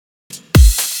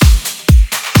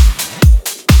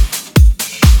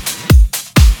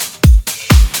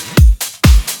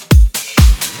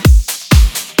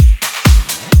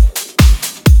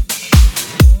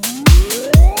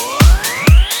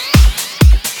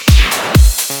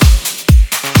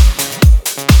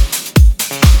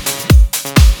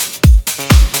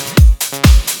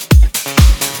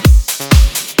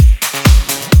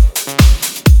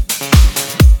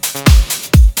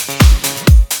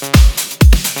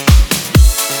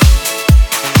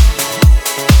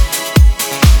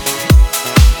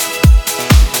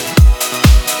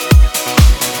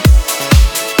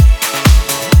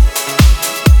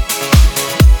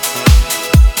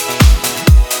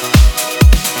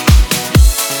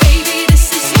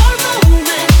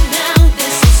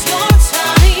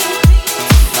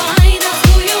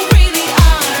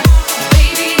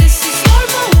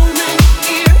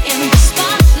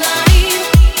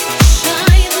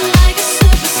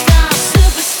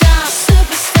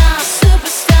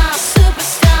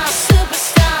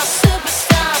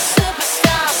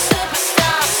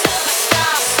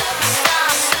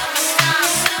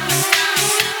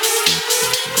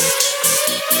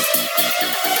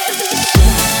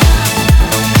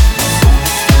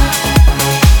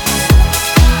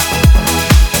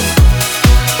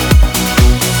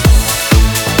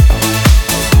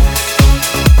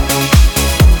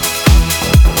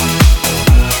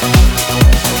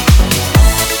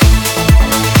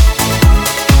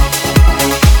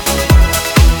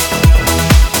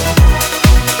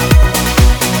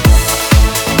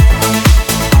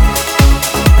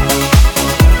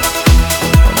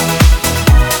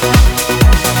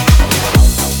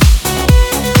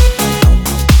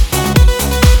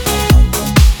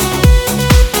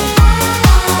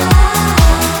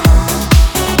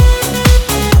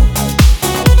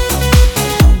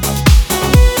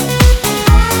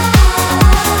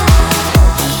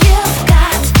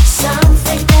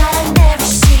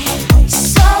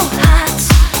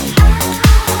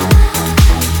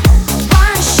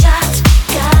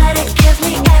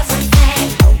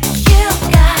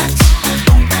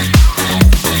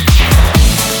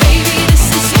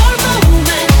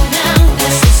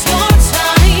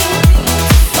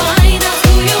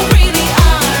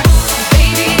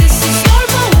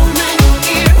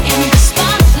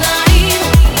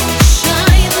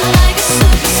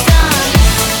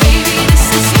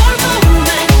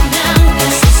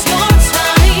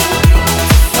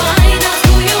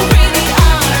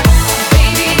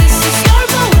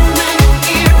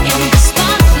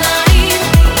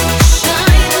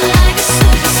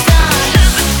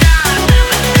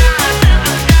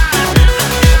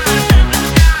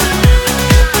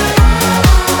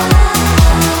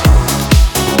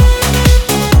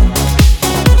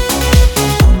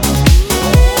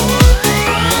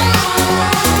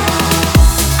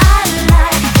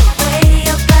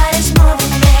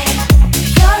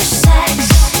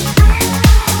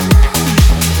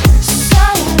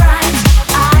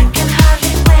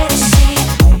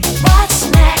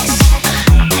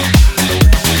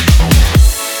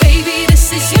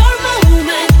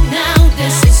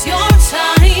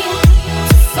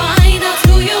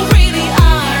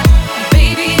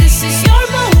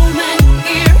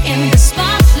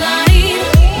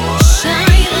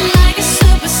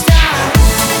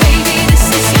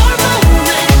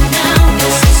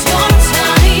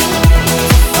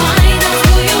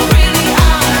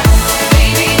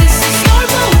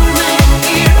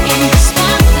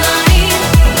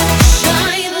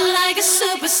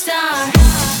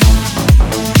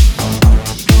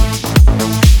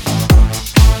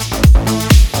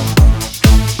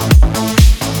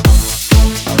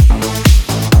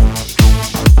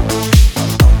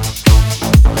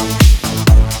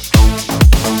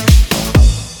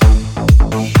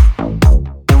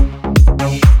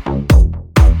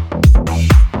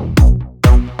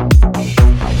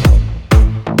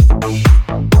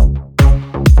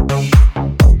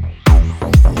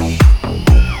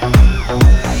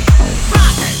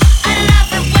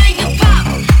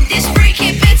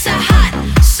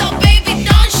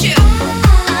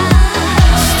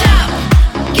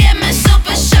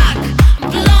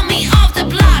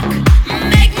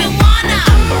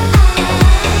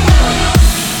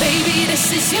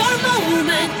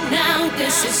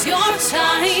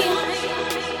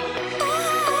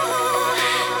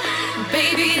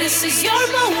this is your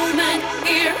moment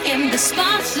here in the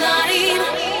spotlight.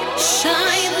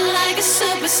 Shine like a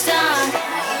superstar.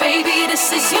 Baby,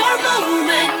 this is your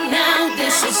moment now.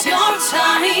 This is your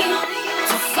time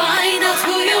to find out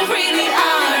who you really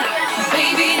are.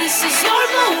 Baby, this is your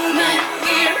moment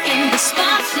here in the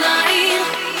spotlight.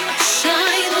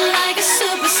 Shine like a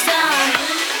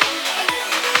superstar.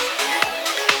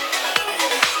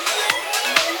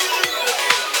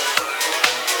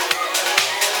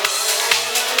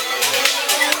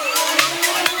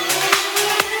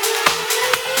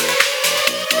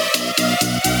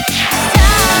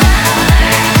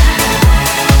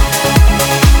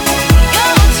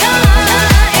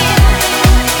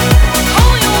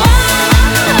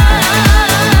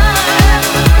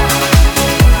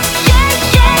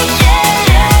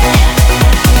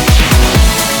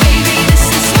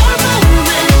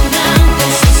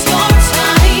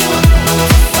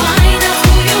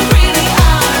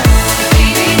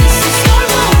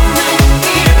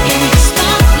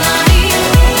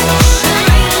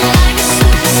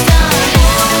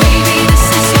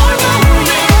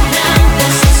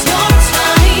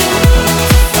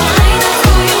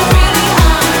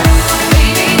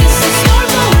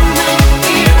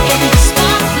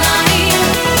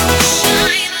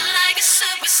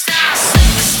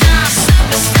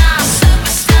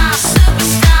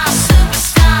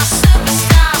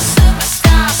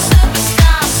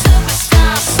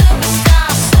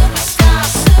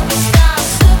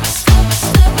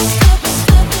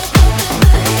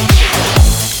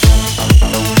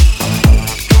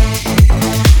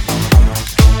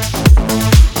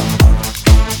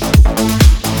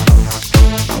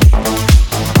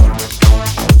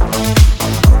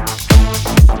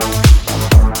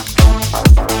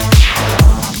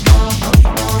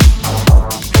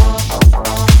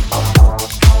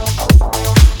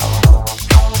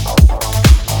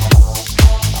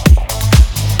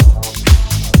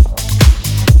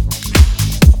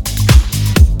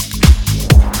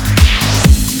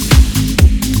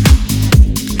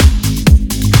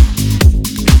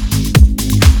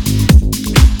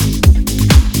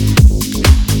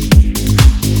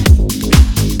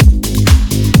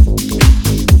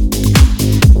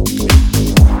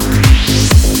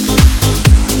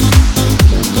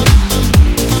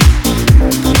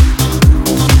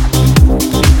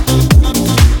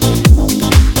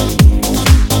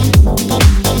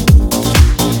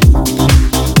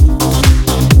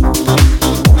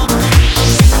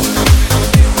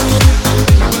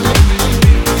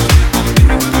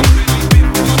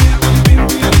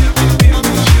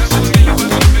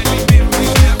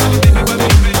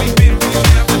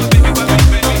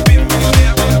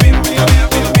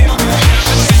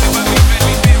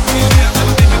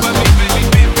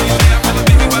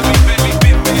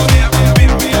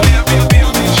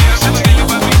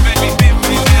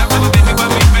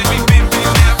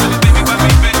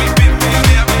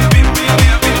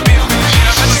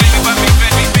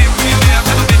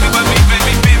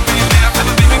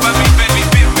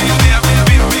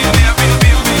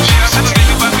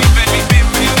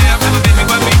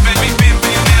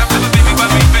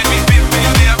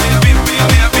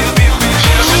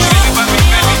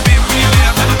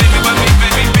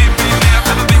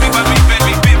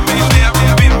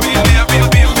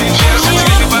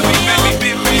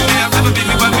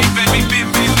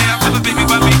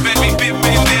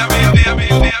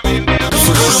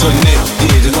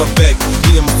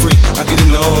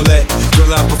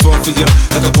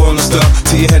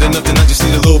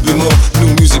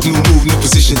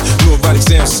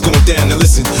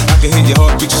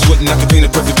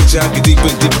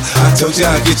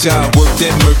 I get y'all work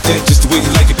that, murk that, just the way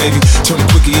you like it, baby. Turn it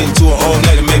quickie into an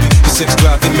all-nighter, maybe. Your sex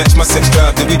drive, it match my sex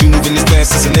drive. Then we be moving this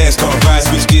fast as a NASCAR ride.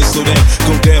 Switch gears, slow down,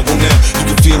 go down, won't now. You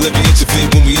can feel every inch of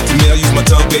it when we hit the middle. I use my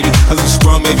tongue, baby. I lose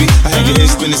strong, maybe. I have your head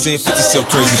spinning, saying 50 so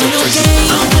crazy, so crazy.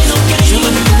 See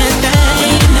what I mean?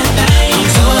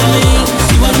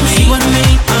 See what I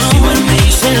mean? See what I mean?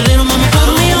 Say a little mama,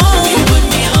 put me on. Put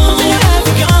me on. Better have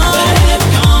it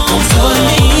gone. See what I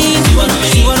mean? See what I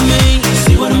mean? See what I mean?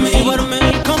 See what I mean? See what I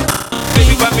mean? Come on.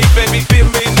 Baby, by me, baby, be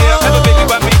me now. Have a baby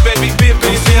by me, baby, be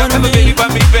me now. Have a baby by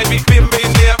me, baby, be me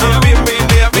now. Be me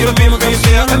now. Be me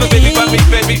now. Have a baby by me,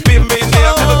 baby, be me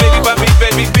now. Have a baby by me,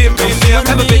 baby, be me now.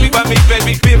 Have a baby by me,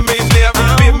 baby, be me now.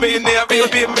 Be me now. Be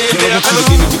me now. I want you to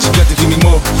give me what you got to give me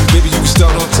more. Baby, you can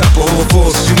start on top of all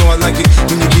fours. You know I like it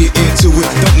when you get into it.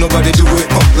 Don't nobody do it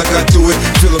like I do it.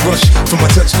 Feel a rush from my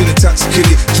touch, get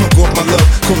intoxicated. Drunk off my love,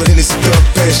 call it Hennessy thug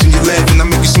passion. You laughing, I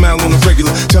make you smile on the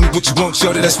regular. Tell me what you want,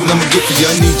 shorty, that's what I'ma get for you.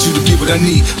 I need you to give what I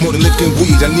need, more than liquor and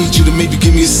weed. I need you to maybe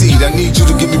give me a seed. I need you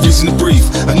to give me reason to breathe.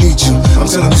 I need you, I'm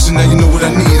telling you, so now you know what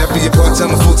I need. I be a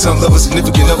part-time or full-time lover,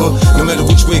 significant other. No matter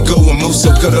which way it go, I'm most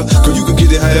so cut up. Girl, you can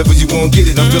get it however you want, get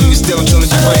it. I'm feeling your style, I'm telling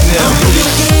you right now. I'm with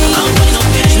it.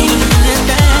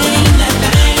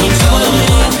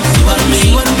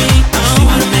 See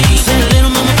what I mean? Say a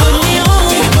little mama, put me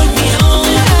on. Put me on.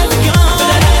 Let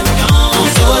it have it gone.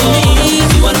 See what I mean?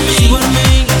 See what I mean? See what I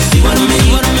mean? See what I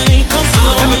mean? What I mean? Come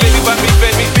on. Have a baby by me,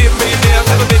 baby, be a millionaire.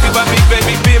 Have a baby by me,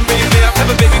 baby, be a millionaire. Have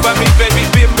a baby by me, baby,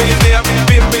 be a millionaire.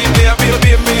 Be a millionaire, be a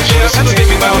millionaire. Have a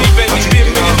baby by me, baby, be a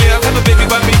millionaire. Have a baby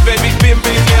by me, baby, be a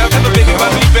millionaire. Have a baby by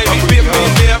me, baby, be a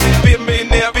millionaire. Be a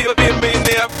millionaire, be a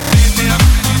millionaire.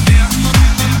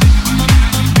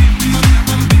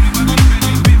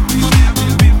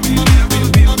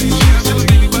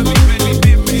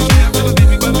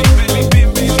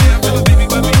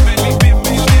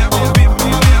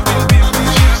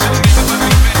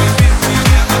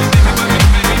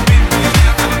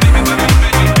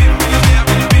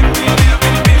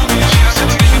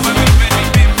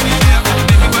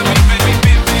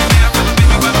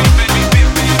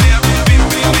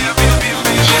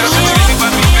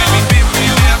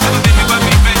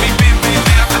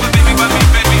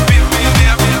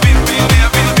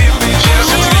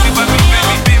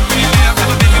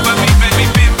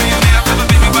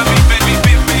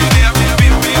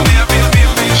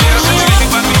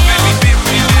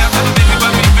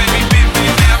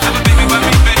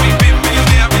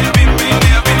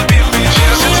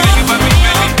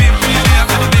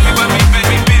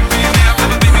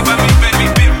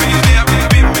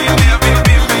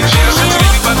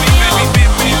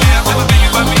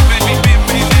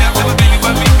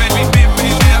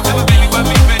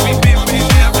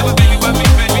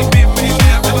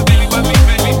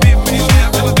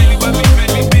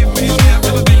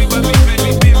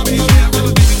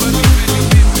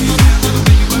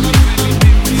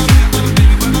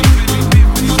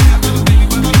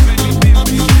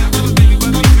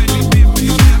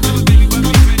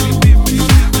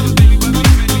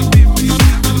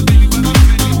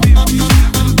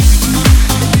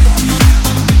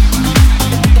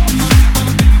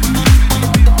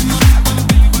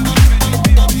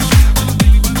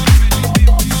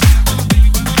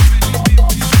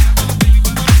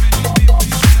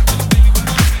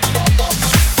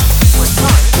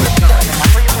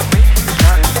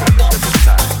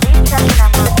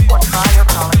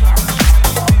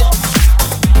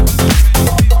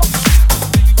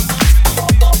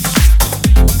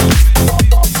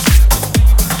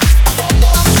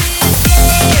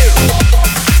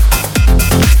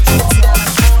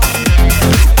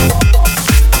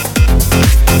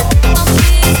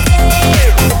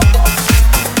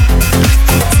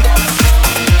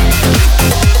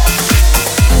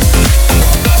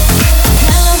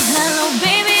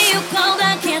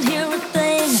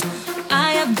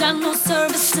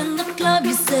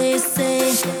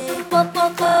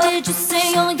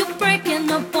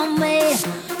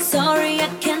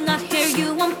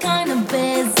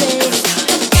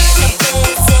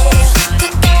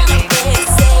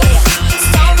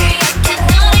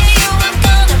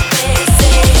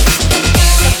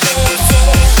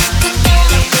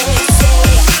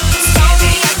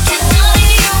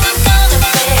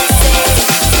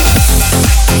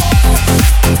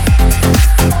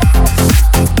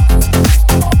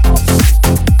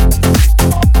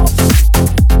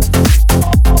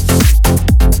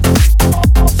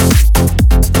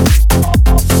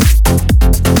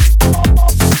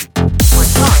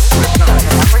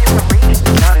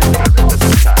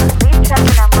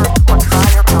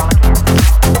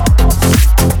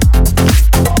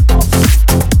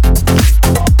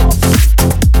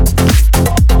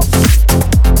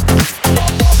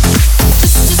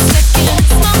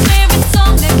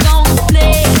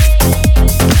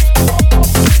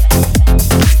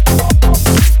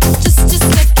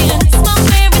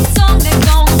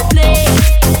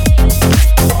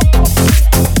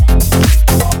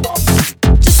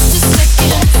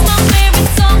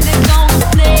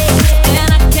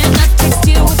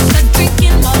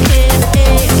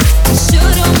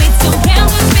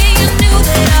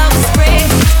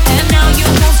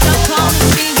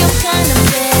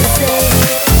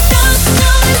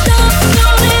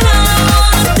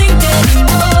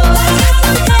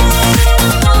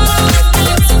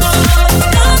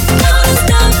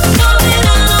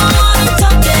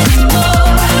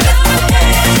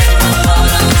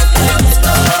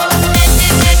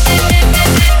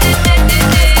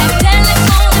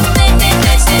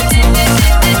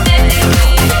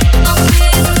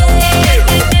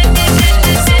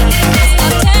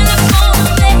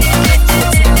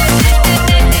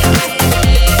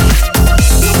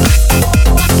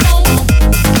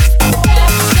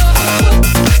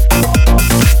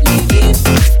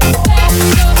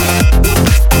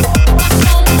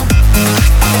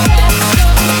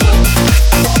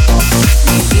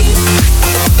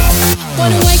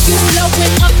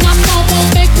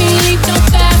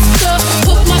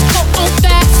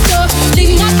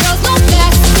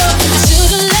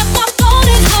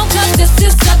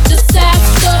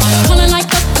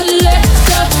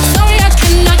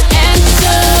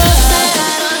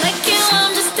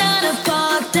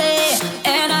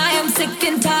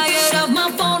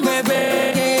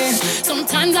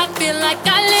 feel like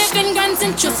I live in Grand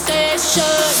Central Station.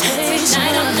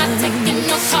 Tonight I'm not taking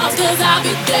no calls, cause I'll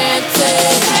be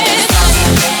dancing.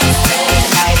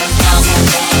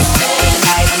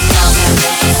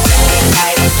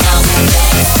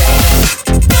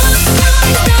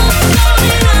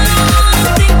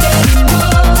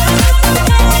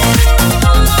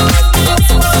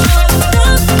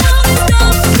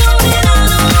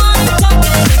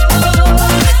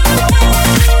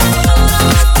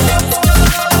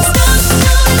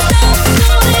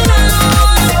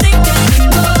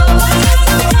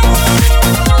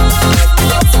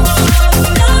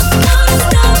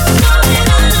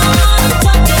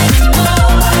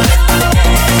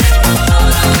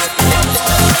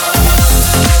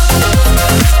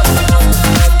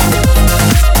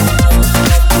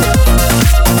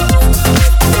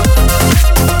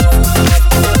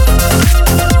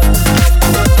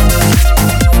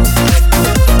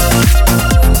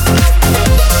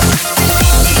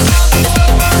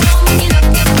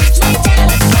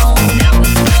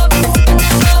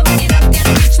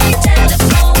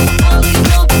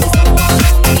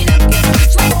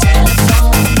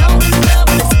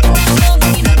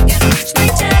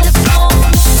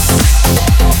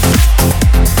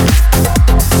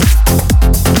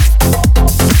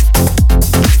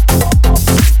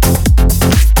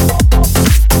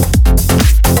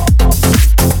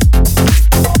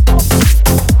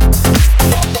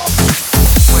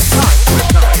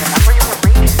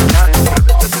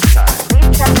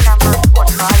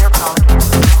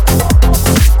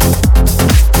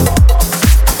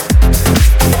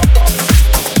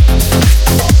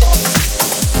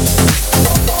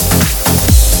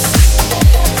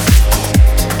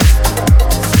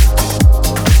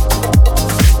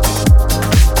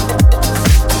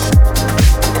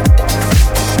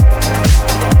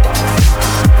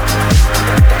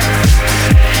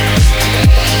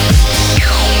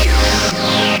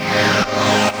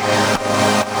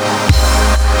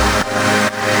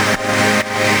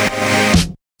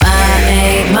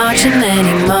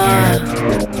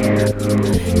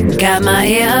 Got my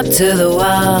ear up to the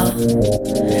wall,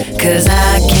 cause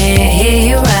I can't hear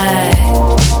you right.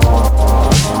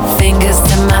 Fingers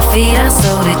to my feet, I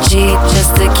sold it cheap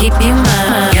just to keep you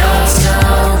mine. You're so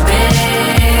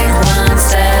big, one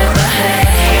step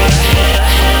ahead.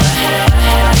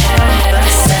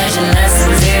 Said your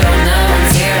lesson zero, no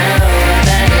zero.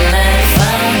 Better left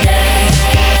all day.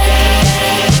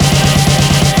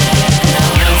 No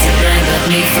one to blame but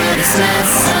me for this mess.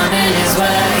 Something is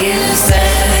what you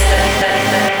said.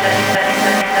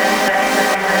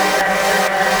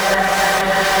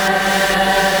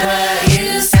 What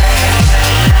you said.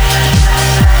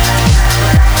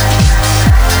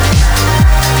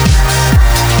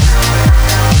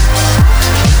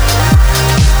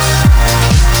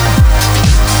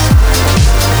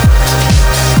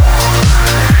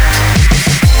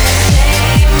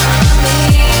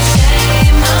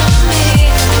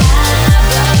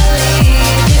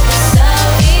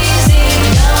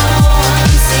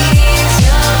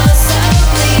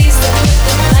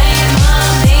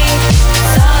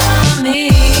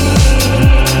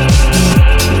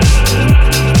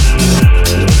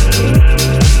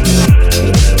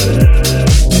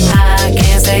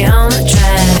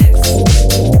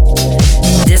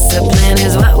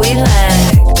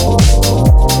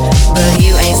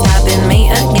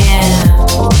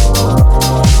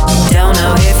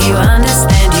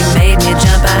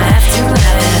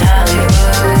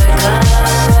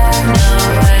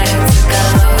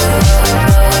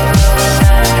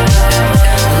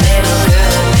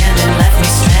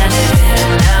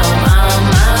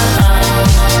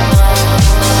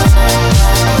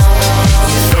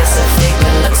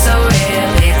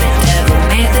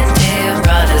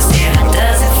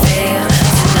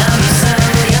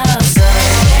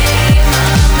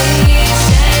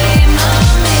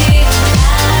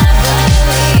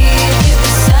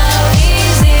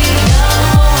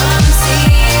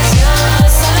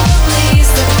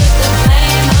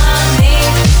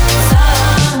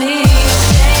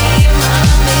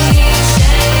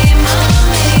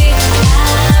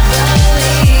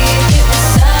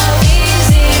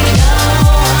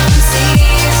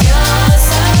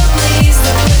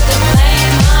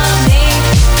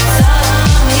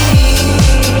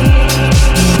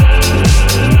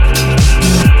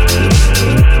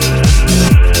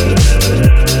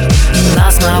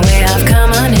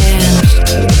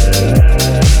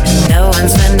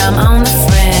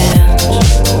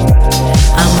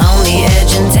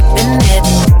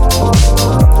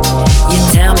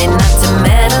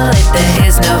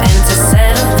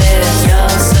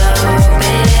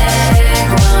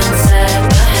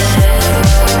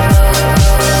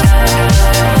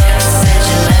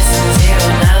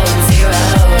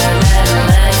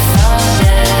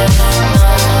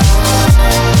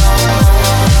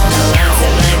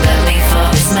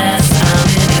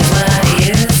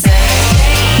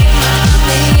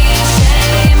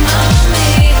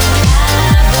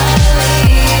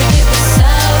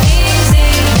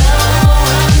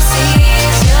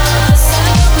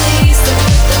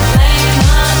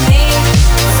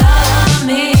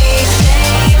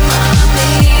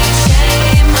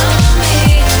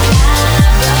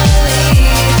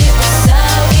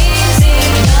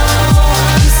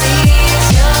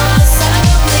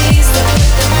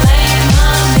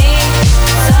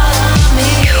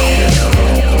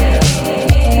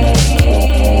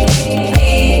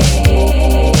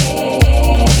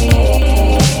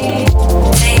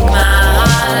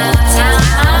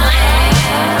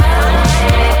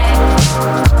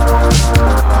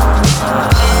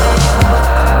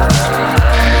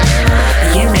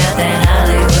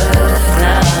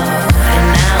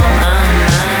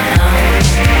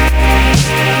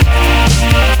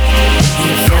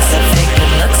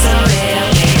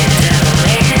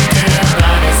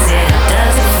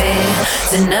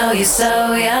 to know you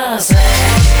so yours.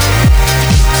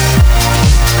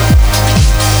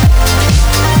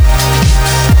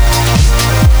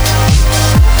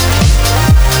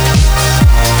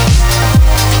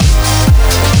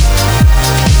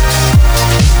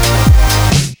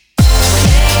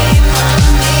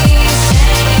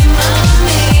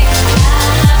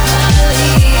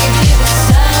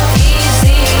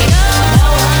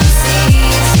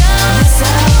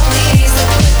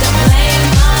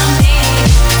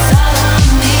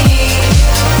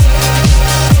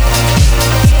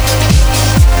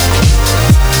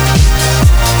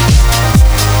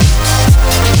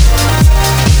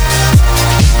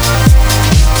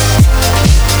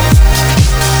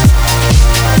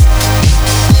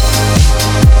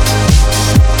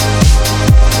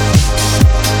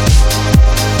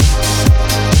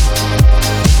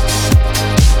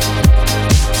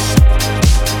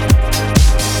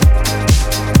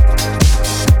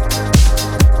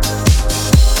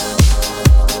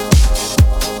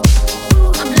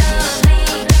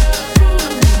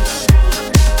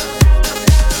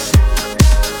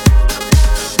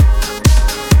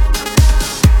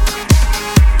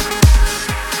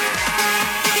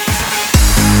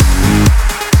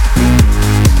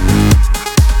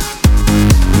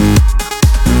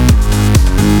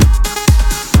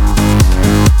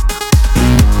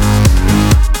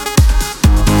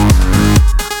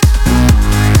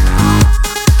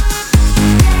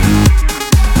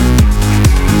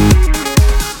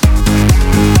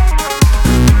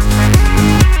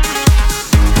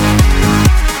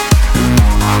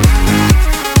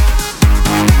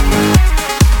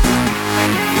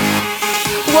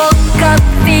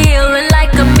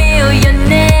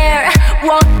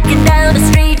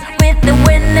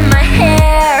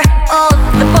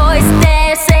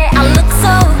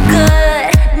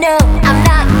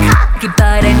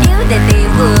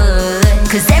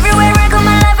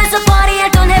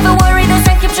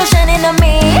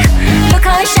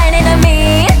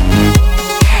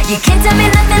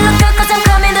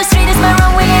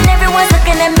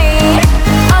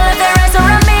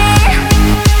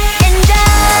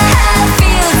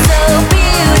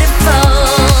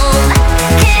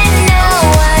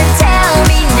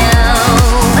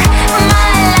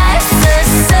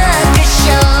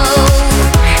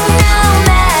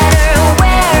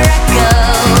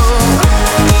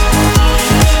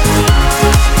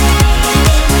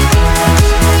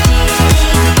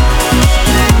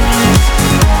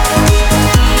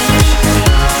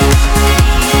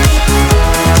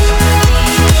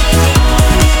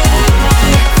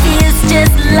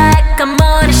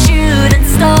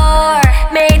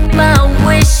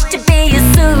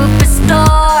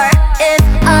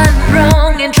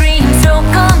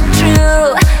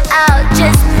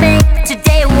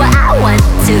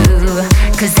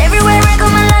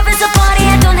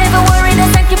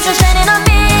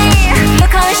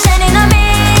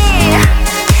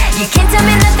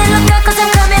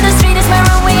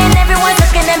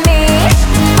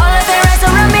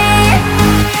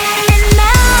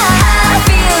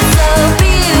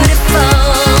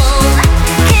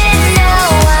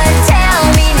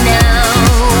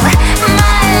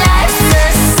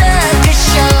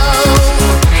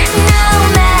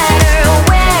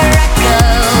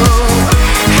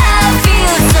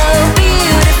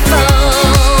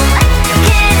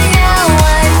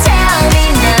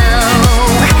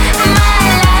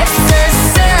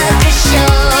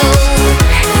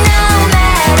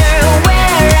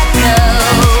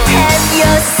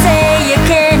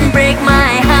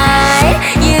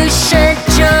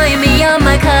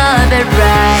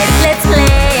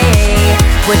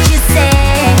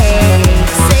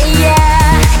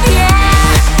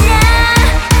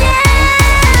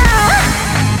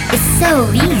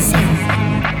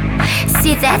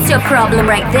 your problem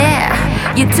right there.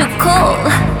 You're too cool.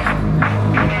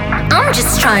 I'm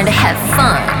just trying to have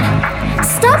fun.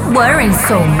 Stop worrying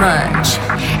so much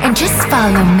and just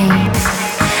follow me.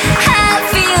 I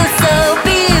feel so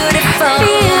beautiful.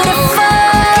 Beautiful.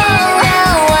 Can no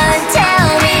one tell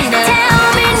me no? Tell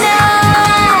me no.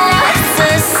 It's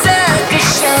a circus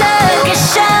show. Circus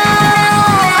show.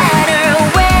 No matter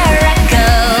where I go,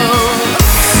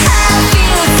 I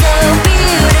feel so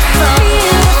beautiful.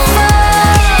 Beautiful.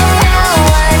 Can no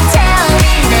one tell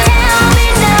me no? Tell me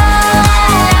no.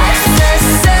 It's a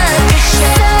circus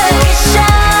show. Circus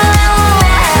show. No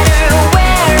matter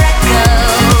where I go,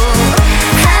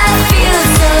 I feel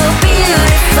so beautiful.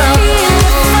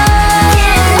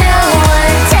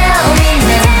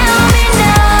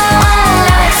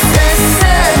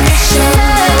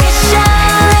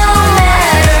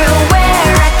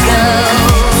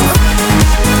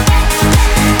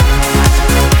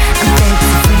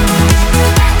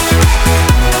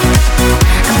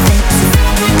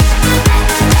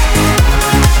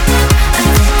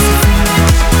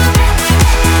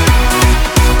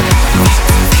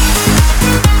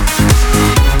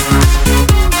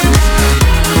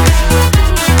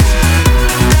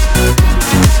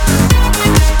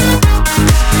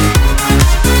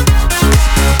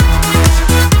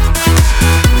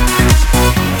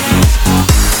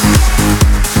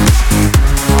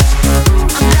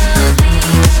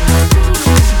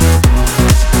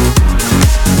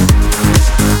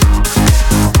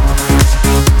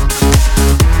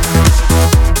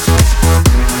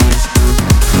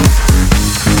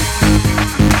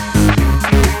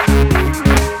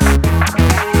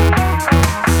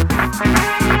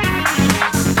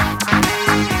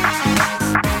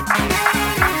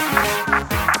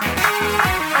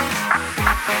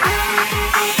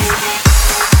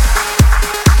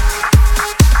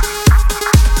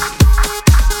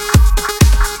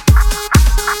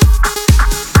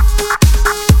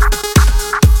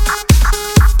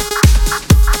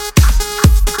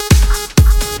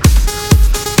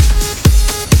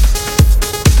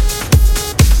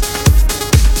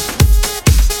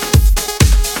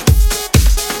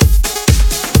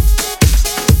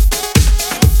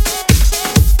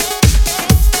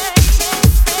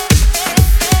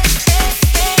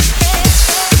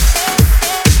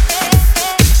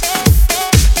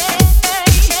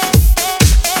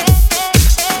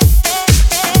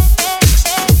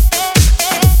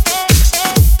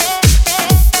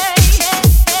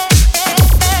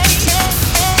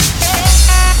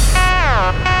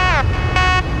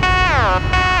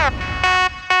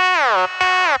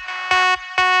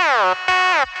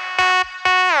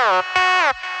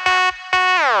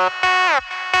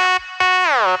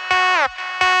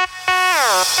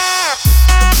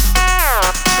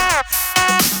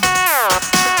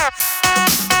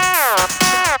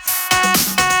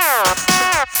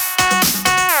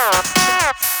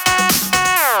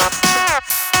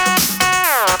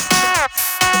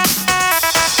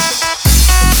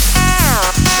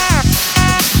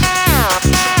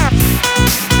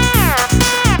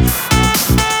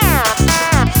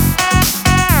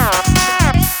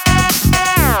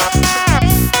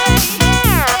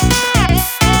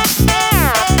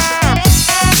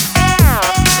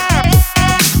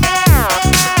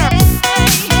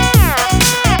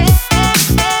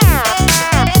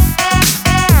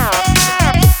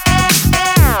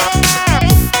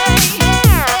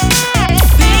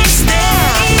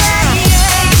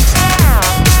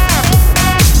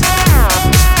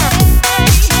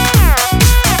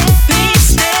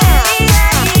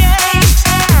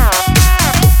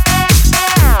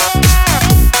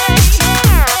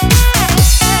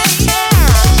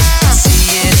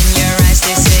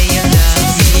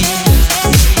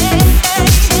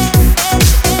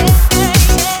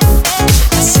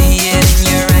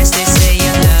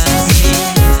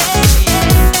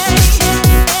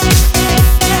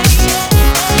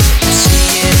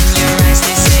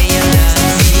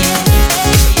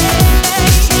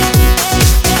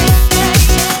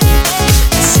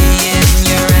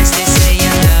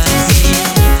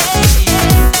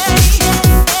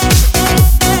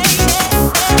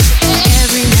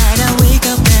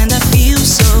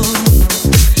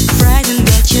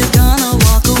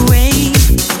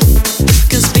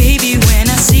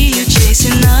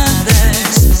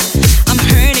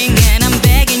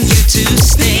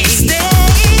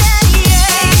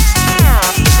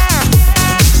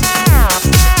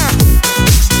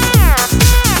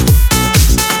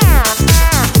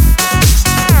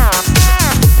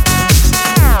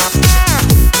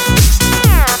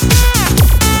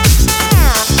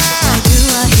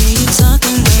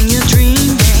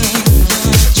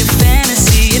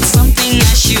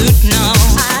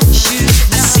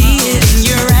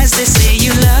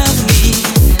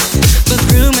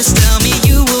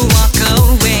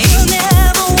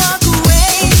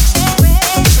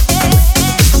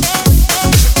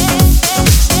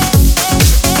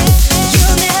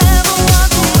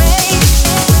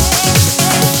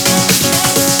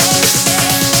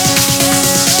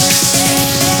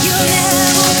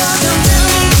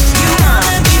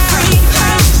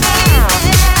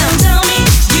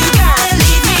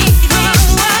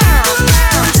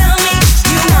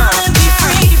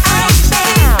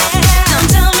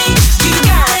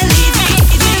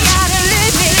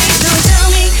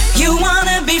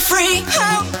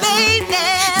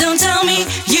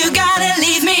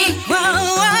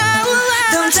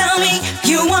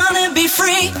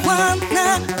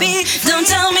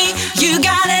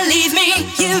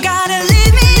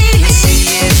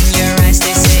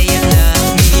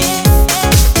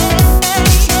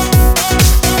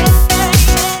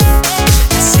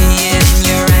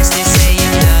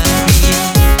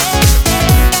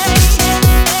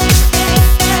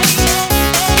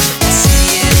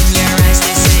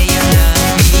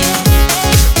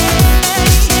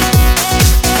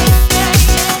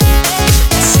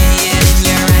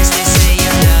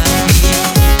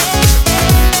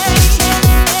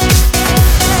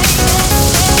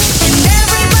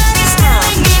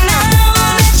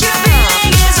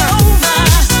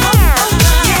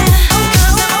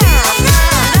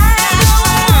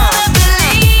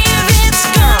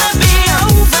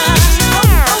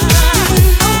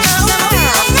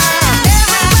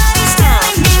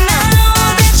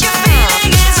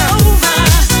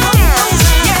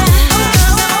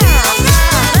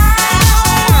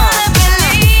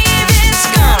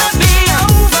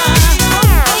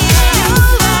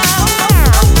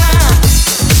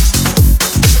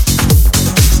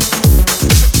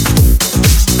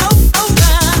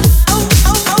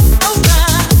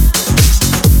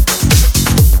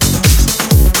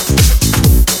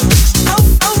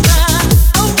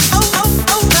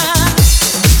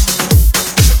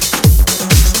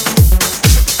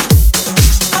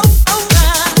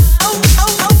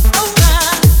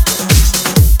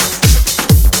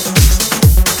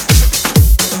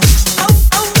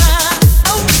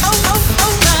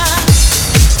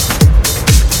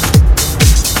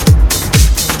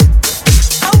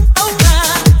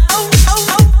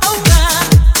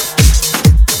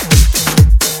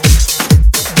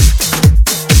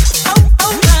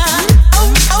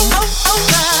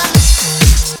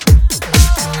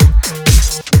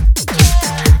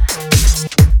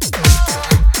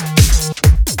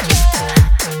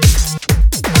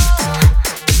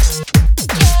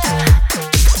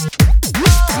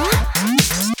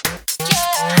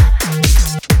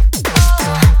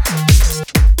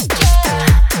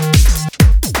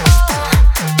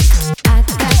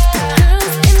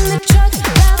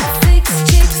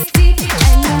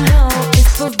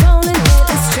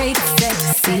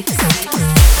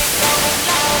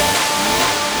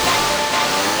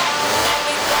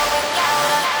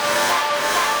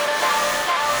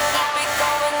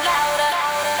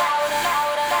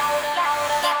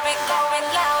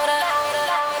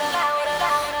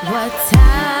 Our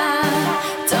time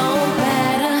don't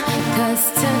matter, 'cause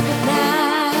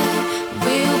tonight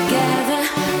we'll gather.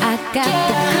 I got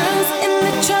the girls in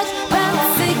the truck, about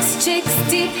 6 chicks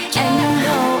deep, and you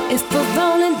know if we're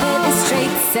rolling, then it's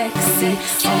straight sexy.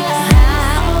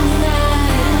 All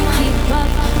night we keep up.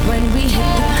 When we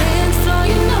hit the dance floor,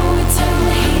 you know we turn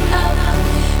the heat up.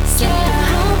 Set the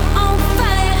room on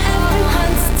fire,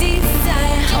 everyone's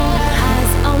desire. All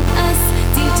eyes on us,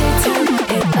 DJ turn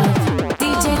it up.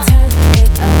 DJ turn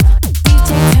it up. DJ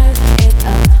turn it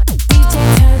up. DJ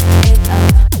turn it up.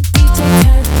 DJ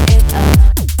turn it up.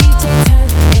 DJ turn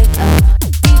it up.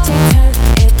 DJ turn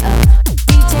it up.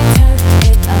 DJ turn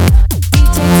it up.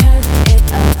 DJ turn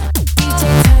it up. DJ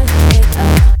turn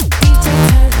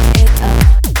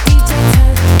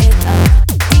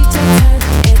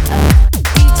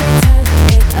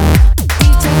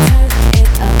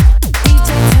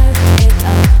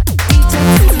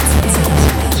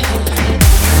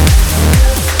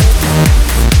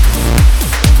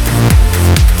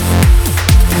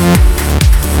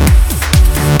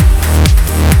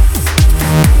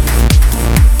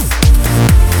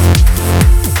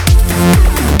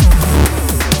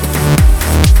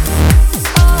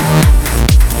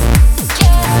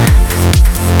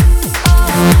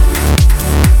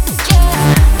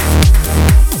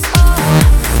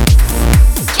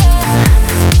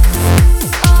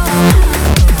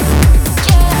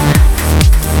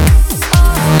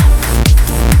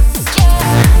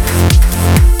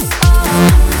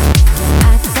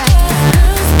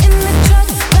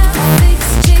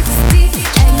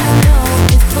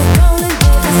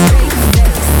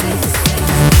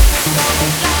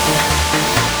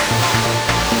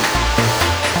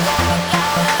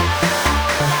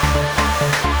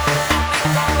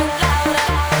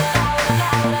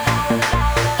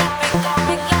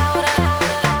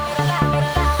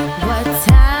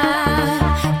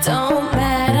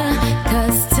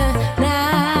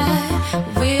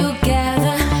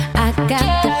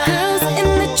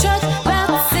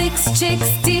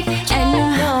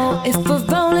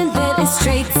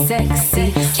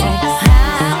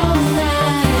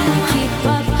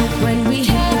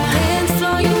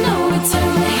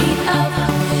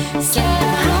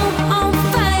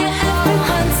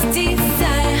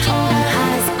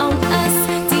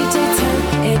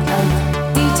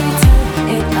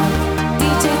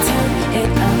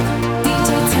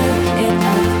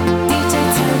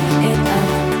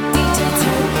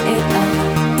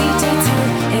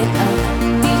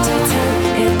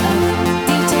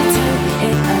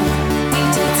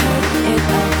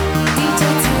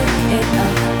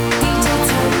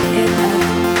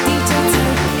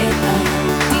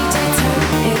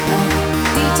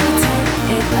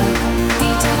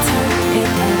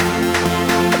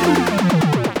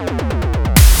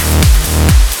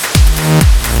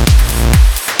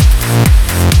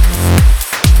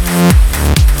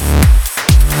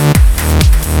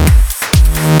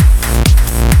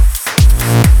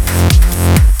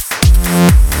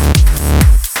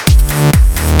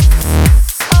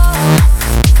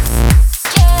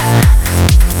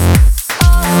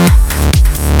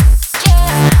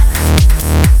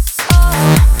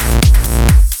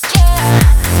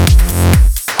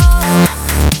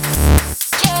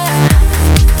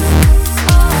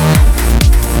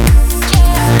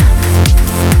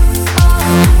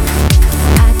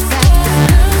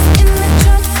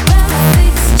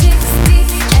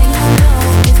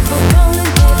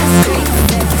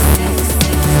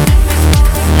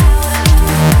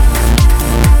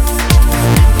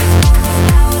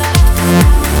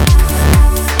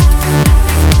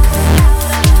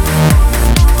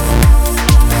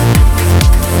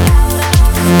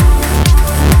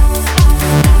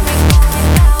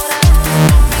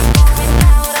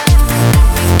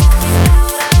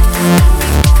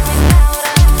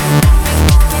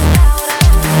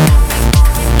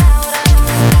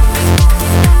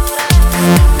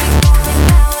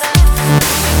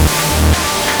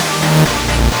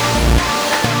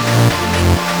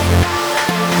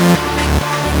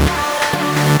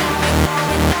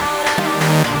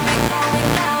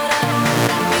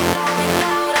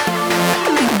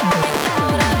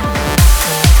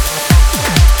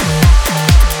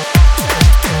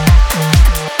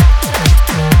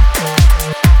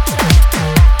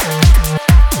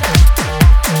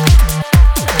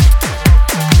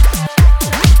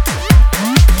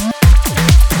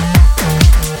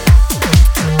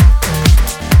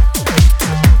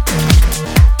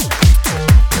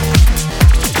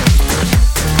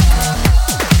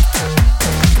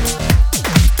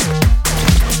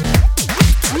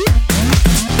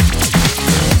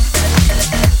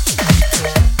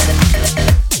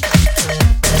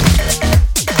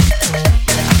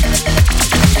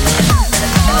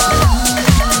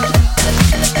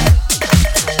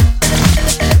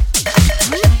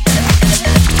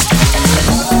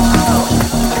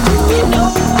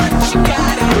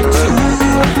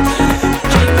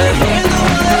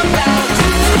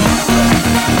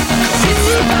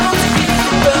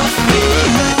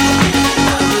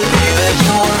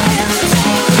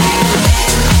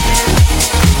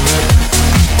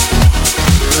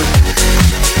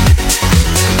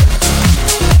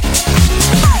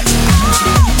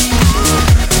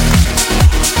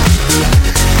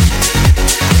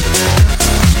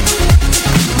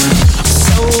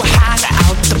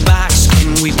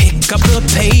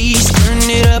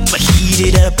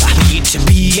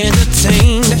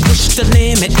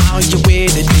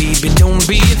it, baby, don't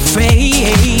be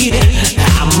afraid.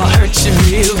 I'ma hurt you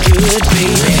real good,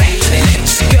 baby.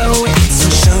 Let's go and get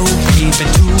some show, baby,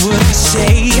 do what I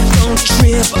say. Don't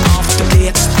trip off the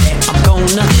bits that I'm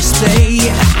gonna display.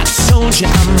 I told you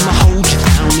I'ma hold you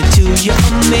down until you're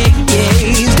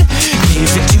amazed. Give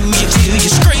it to you till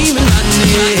you're screaming my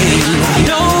name.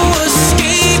 No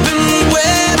escaping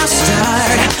when I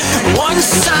start.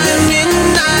 Once I'm in,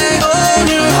 I own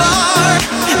your heart.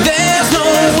 There's no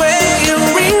way to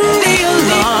ring the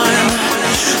alarm.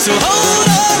 So hold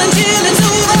on until it's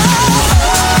over.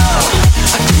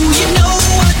 Do you know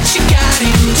what you got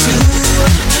into?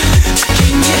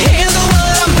 Can you handle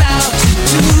what I'm about to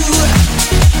do?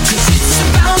 'Cause it's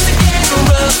about to get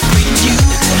rough for you.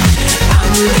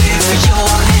 I'm here for your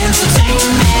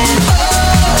entertainment.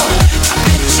 Oh, I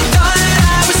bet you thought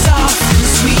I was soft and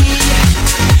sweet.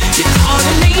 You thought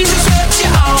an angel swept you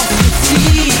off your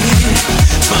feet.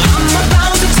 But I'm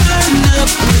about to turn up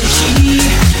the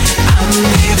heat. I'm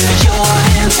here for your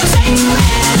entertainment.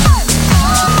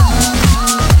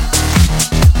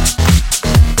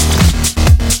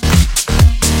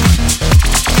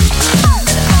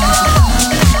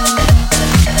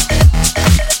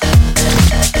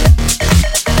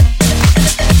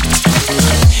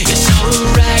 It's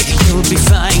alright, you'll be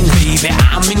fine, baby.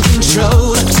 I'm in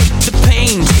control. Take the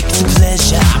pain, take the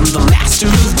pleasure. I'm the master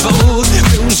of both.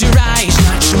 Close your eyes,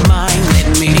 not your mind.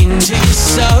 Let me into your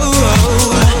soul.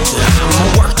 I'ma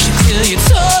work you till you're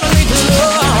totally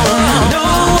blown. No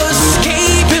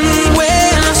escaping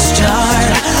when I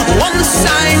start. Once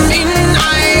I'm in,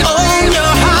 I own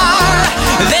your heart.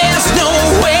 There's no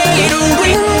way to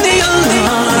ring the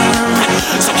alarm.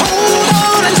 So hold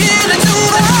on until it's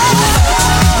over.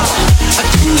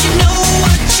 Do you know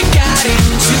what you got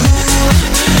into?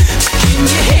 Can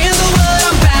you handle what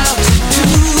I'm about to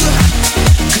do?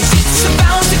 'Cause it's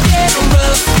about to get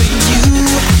rough for you.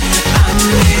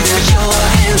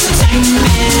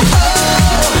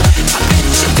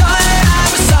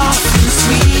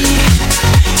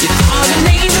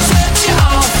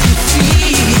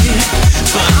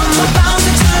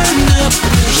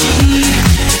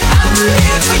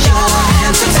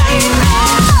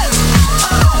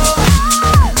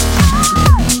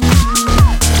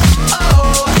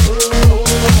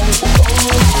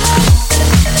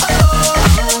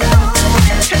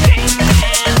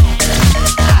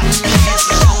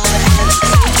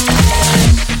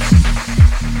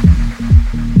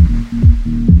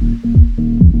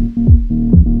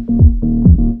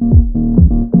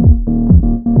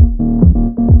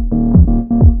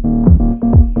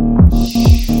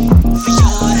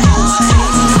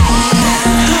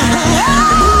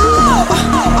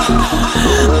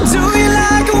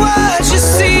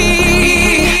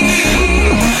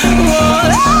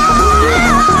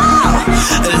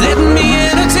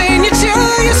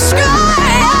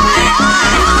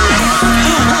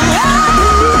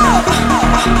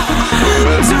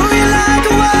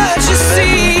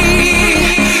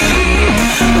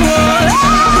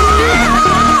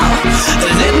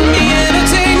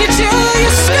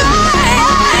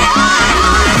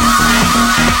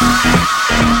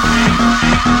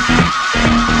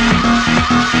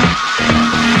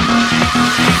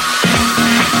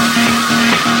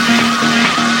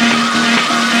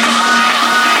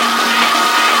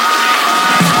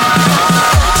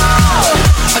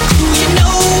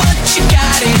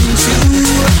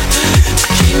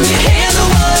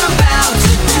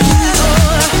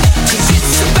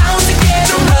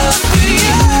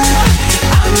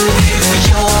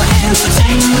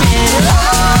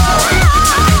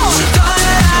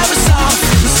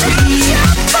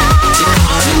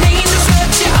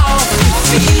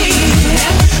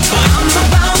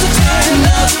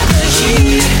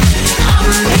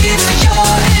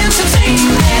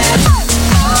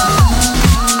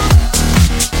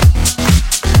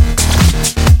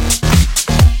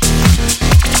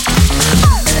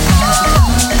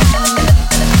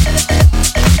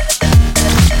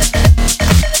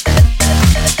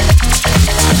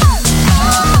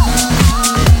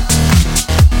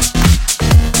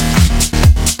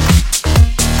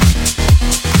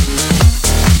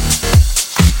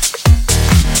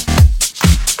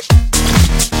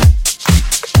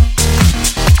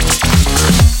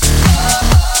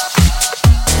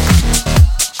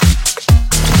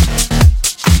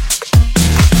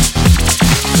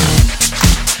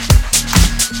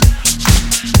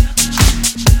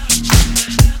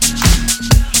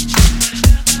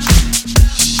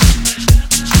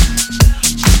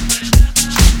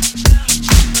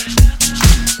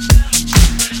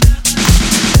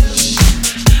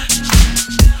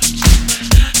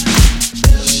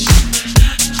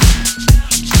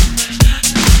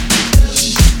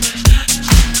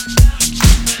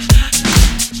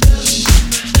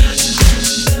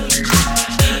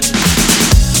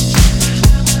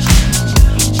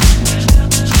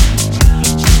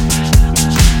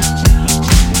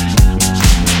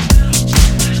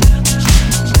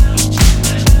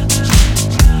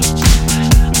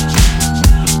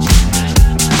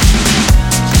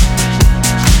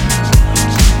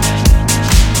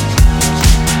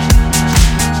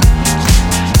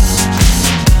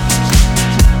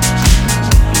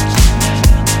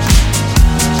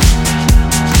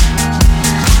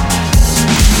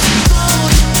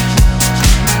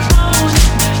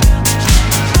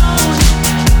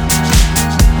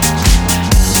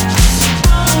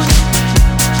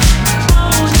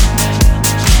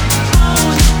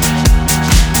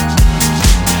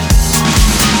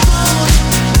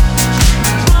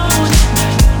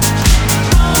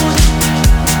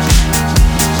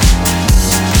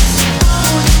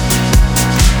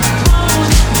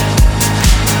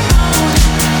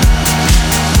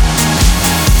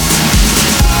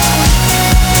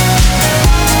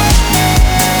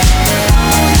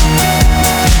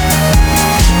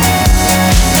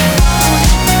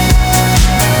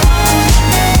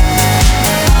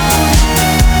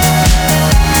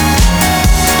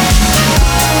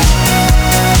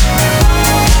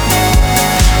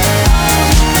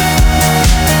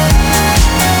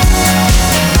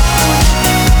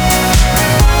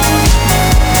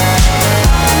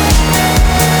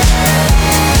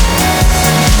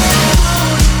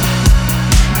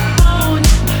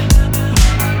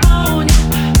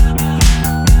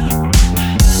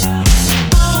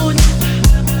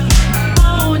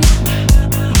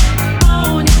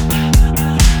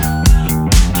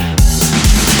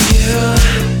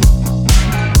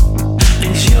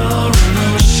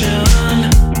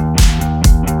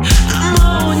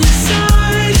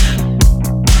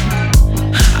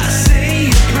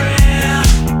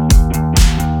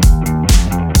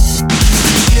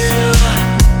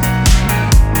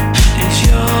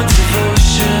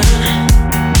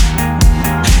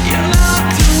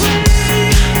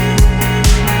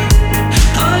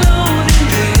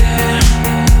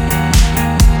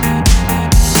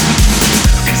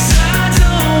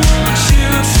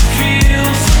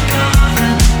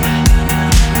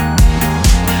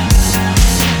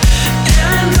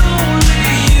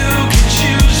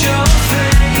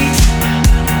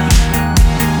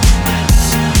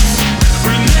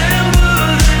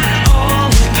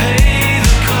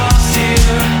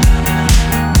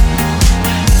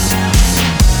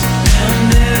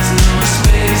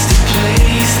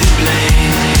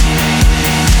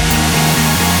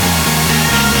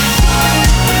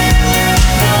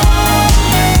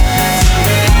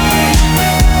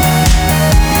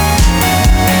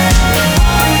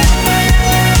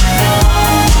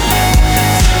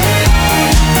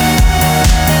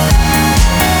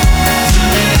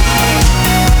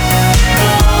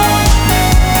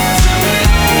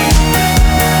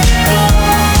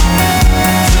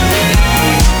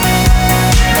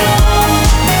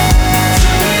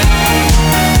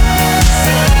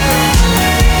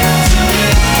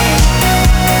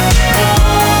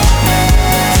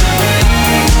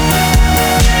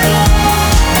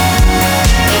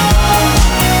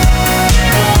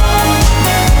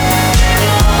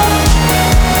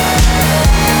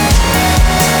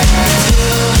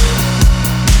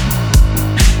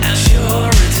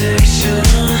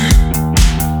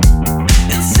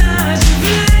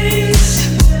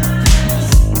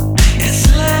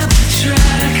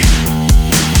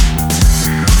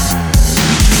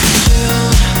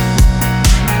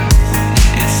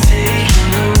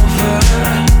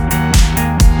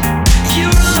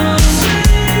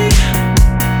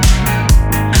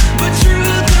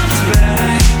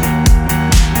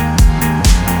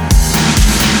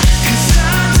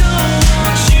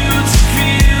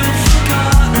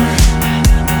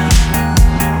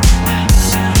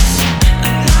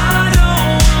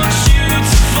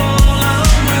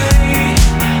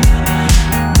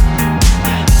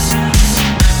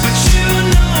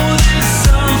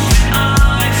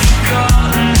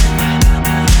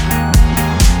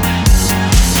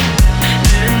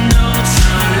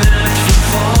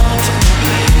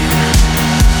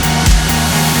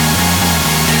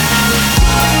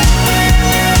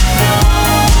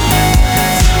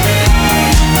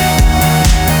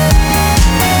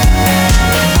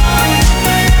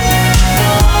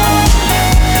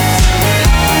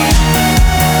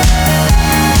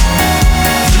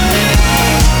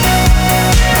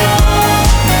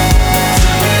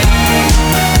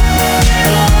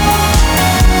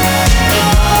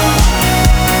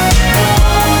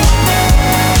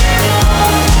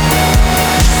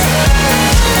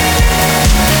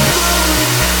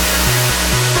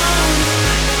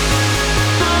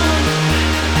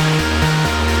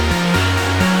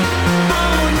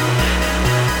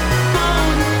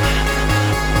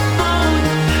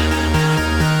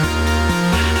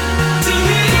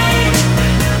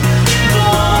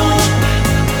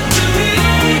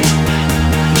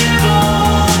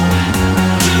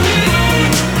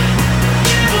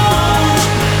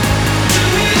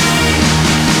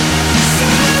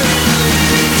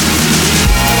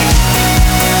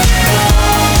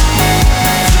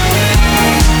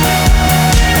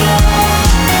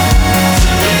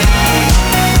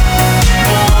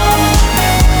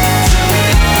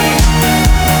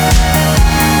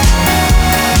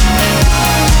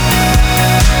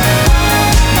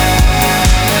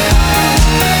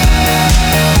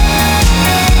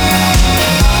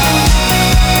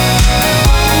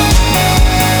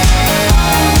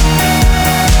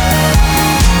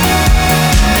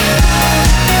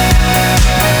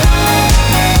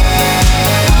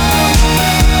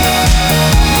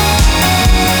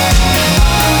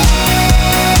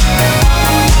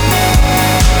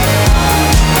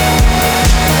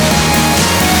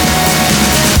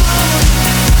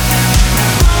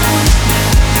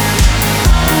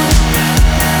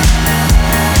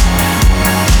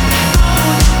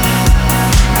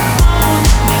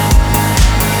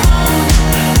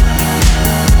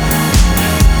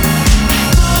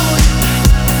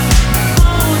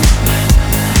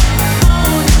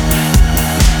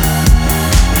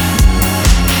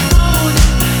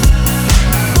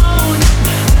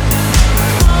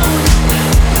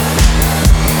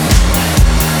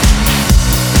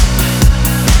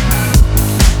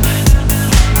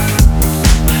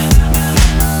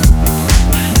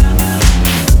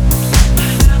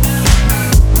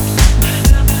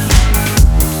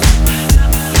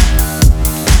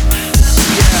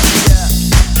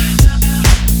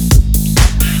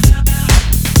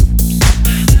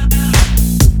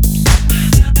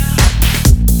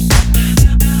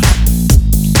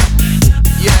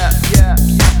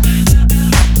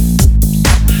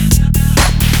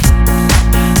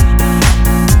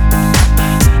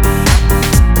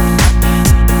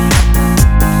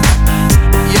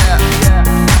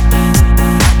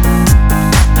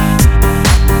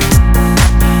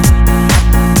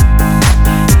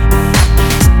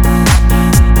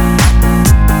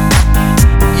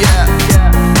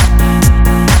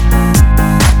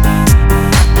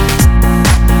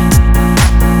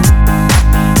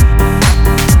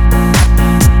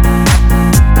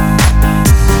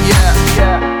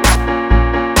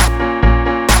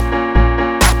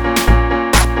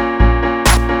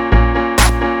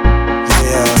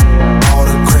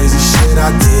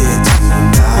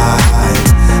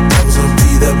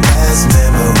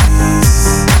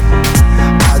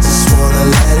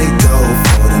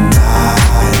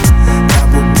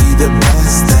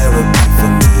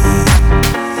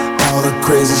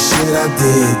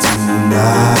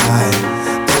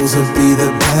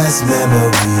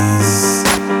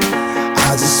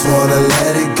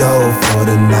 go for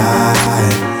the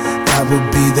night. That would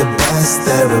be the best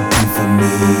therapy for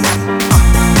me.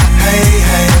 Hey,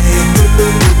 hey,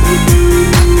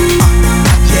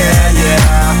 yeah,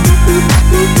 yeah.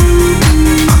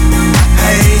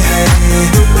 Hey, hey,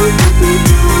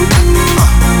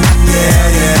 yeah,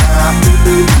 yeah.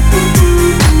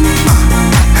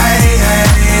 Hey, hey,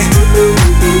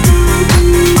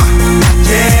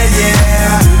 yeah,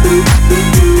 yeah.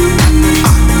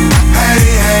 Hey,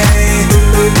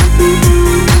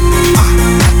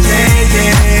 hey,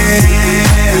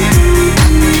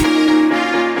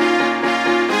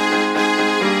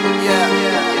 yeah,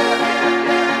 yeah.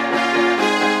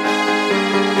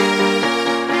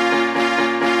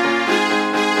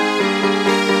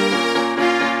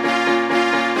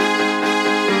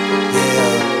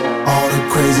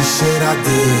 Crazy shit I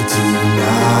did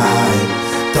tonight,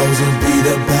 those would be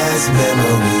the best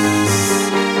memories.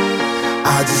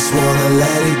 I just wanna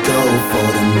let it go for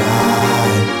the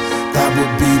night. That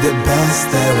would be the best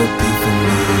therapy for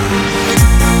me.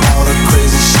 All the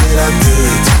crazy shit I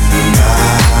did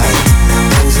tonight,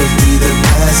 those would be the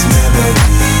best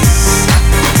memories.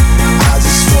 I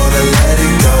just wanna let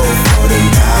it go for the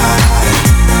night.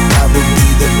 That would be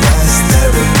the best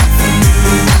therapy for me.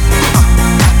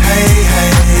 Hey,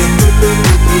 hey,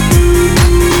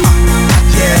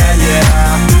 yeah,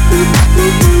 yeah.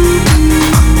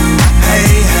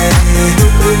 Hey, hey,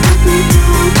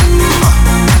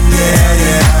 yeah,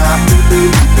 yeah.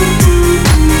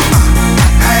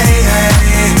 Hey, hey,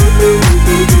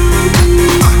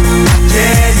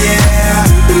 yeah, yeah.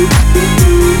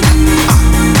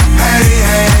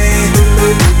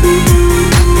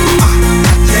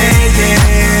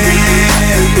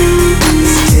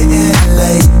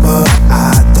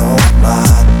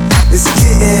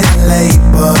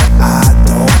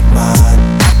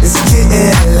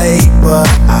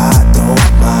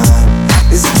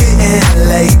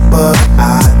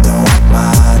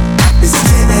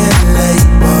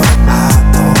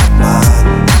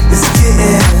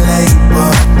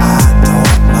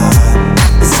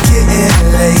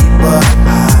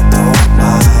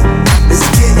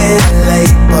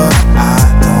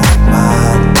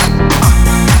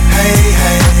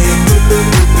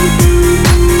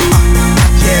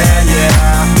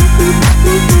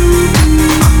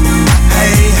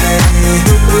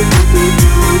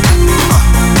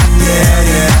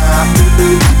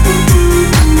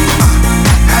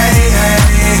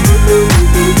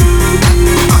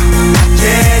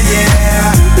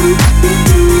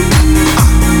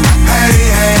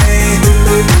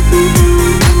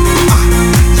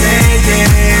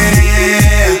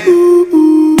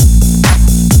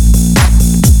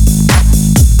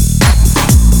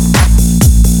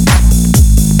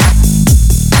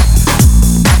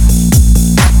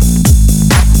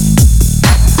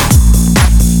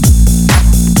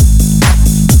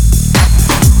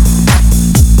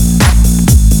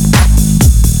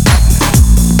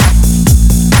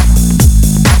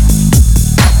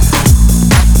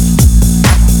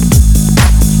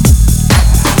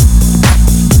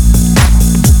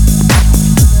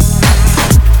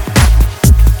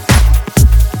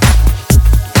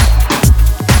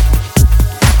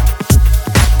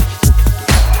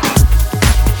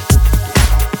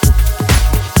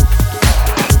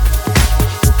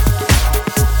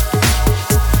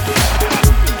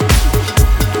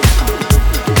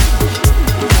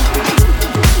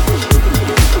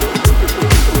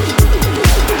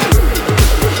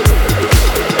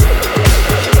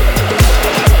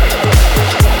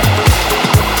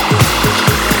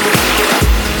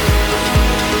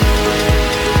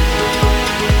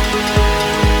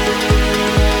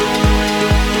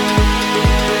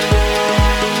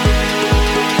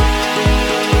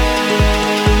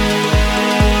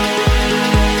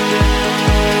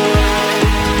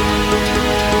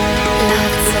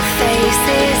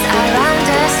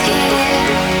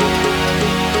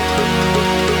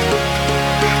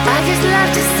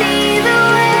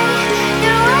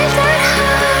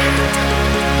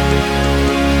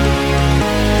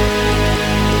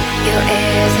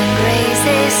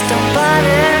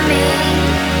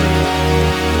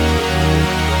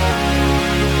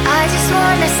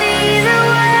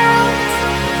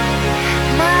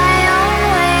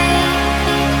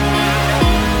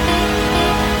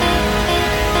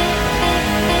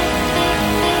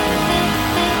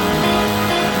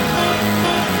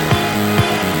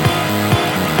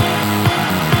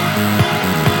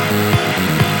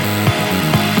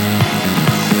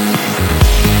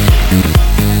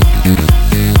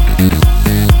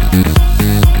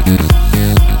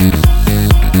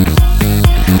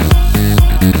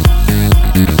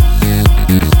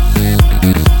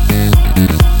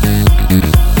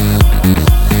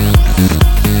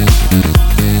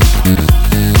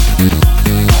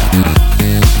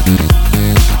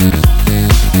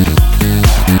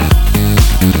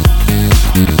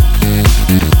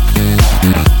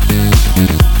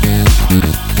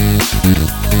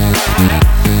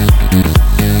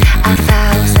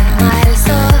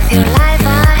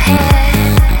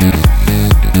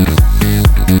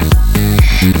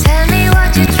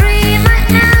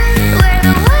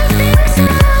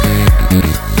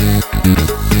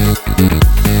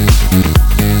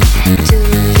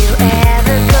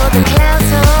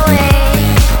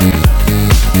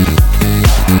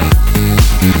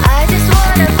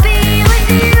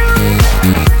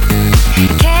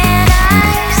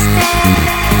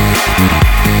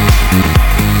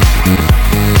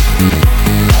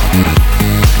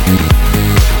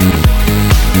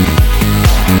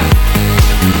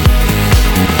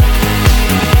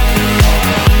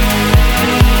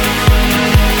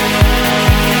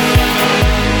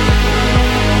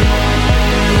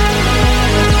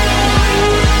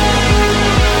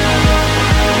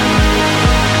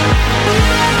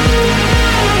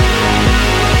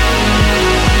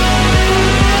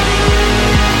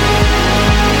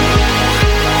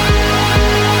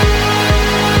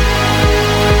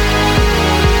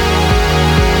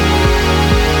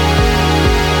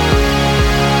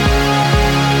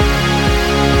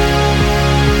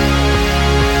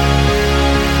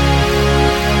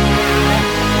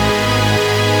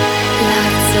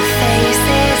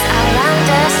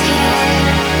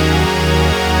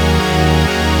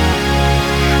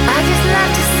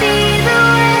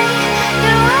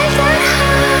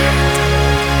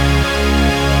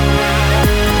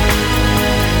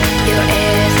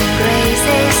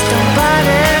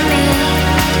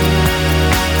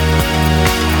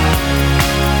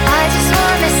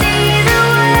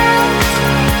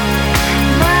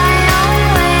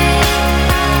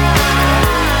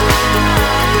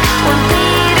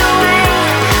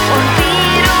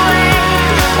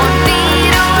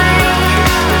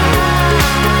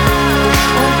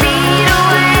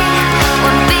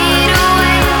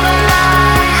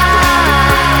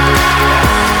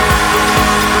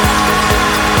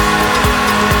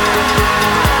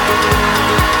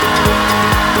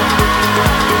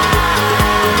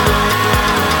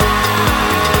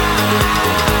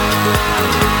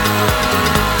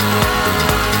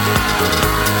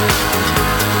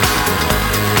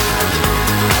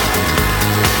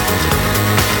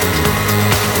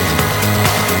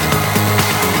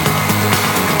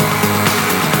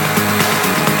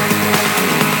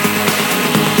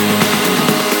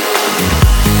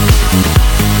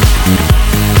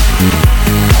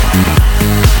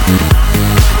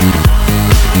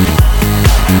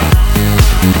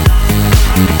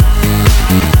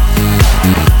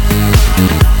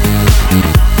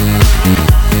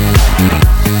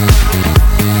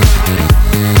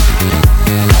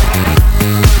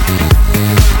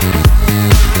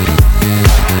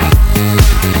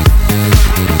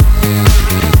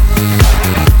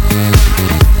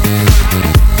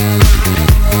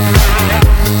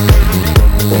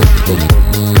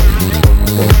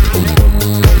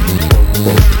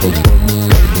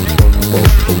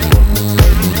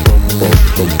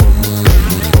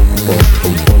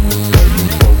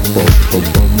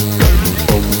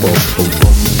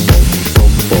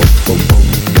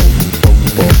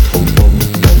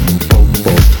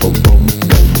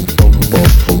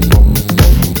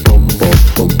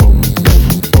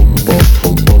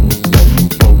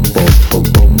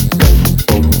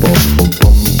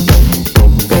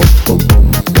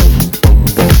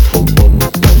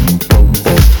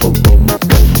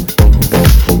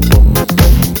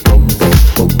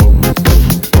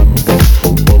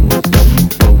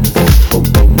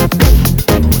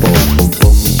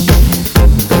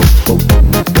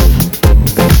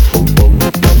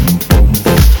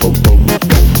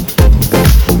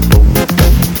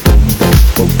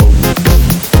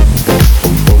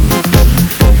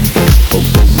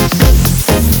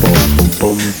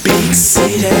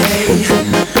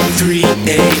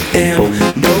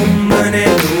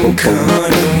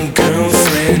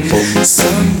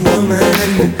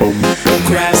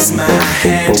 grasp my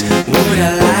hand. Would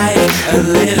I like a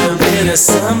little bit of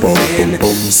something?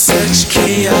 Such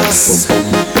chaos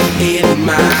in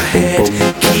my head.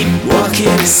 Keep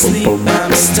walking to sleep,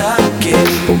 I'm stuck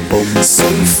in so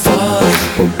far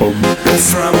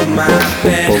from my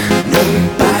bed.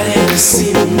 Nobody to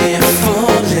see me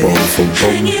falling,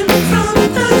 hanging from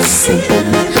the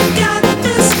ceiling. Got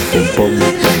this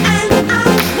feeling and I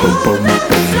wanna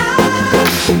fly.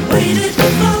 Waited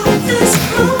for this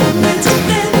moment,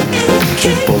 then it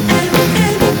came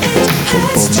and it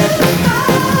passed you by.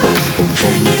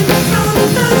 Hanging from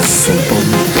the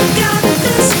ceiling. Got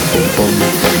this feeling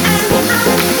and I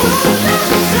wanna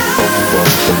fly.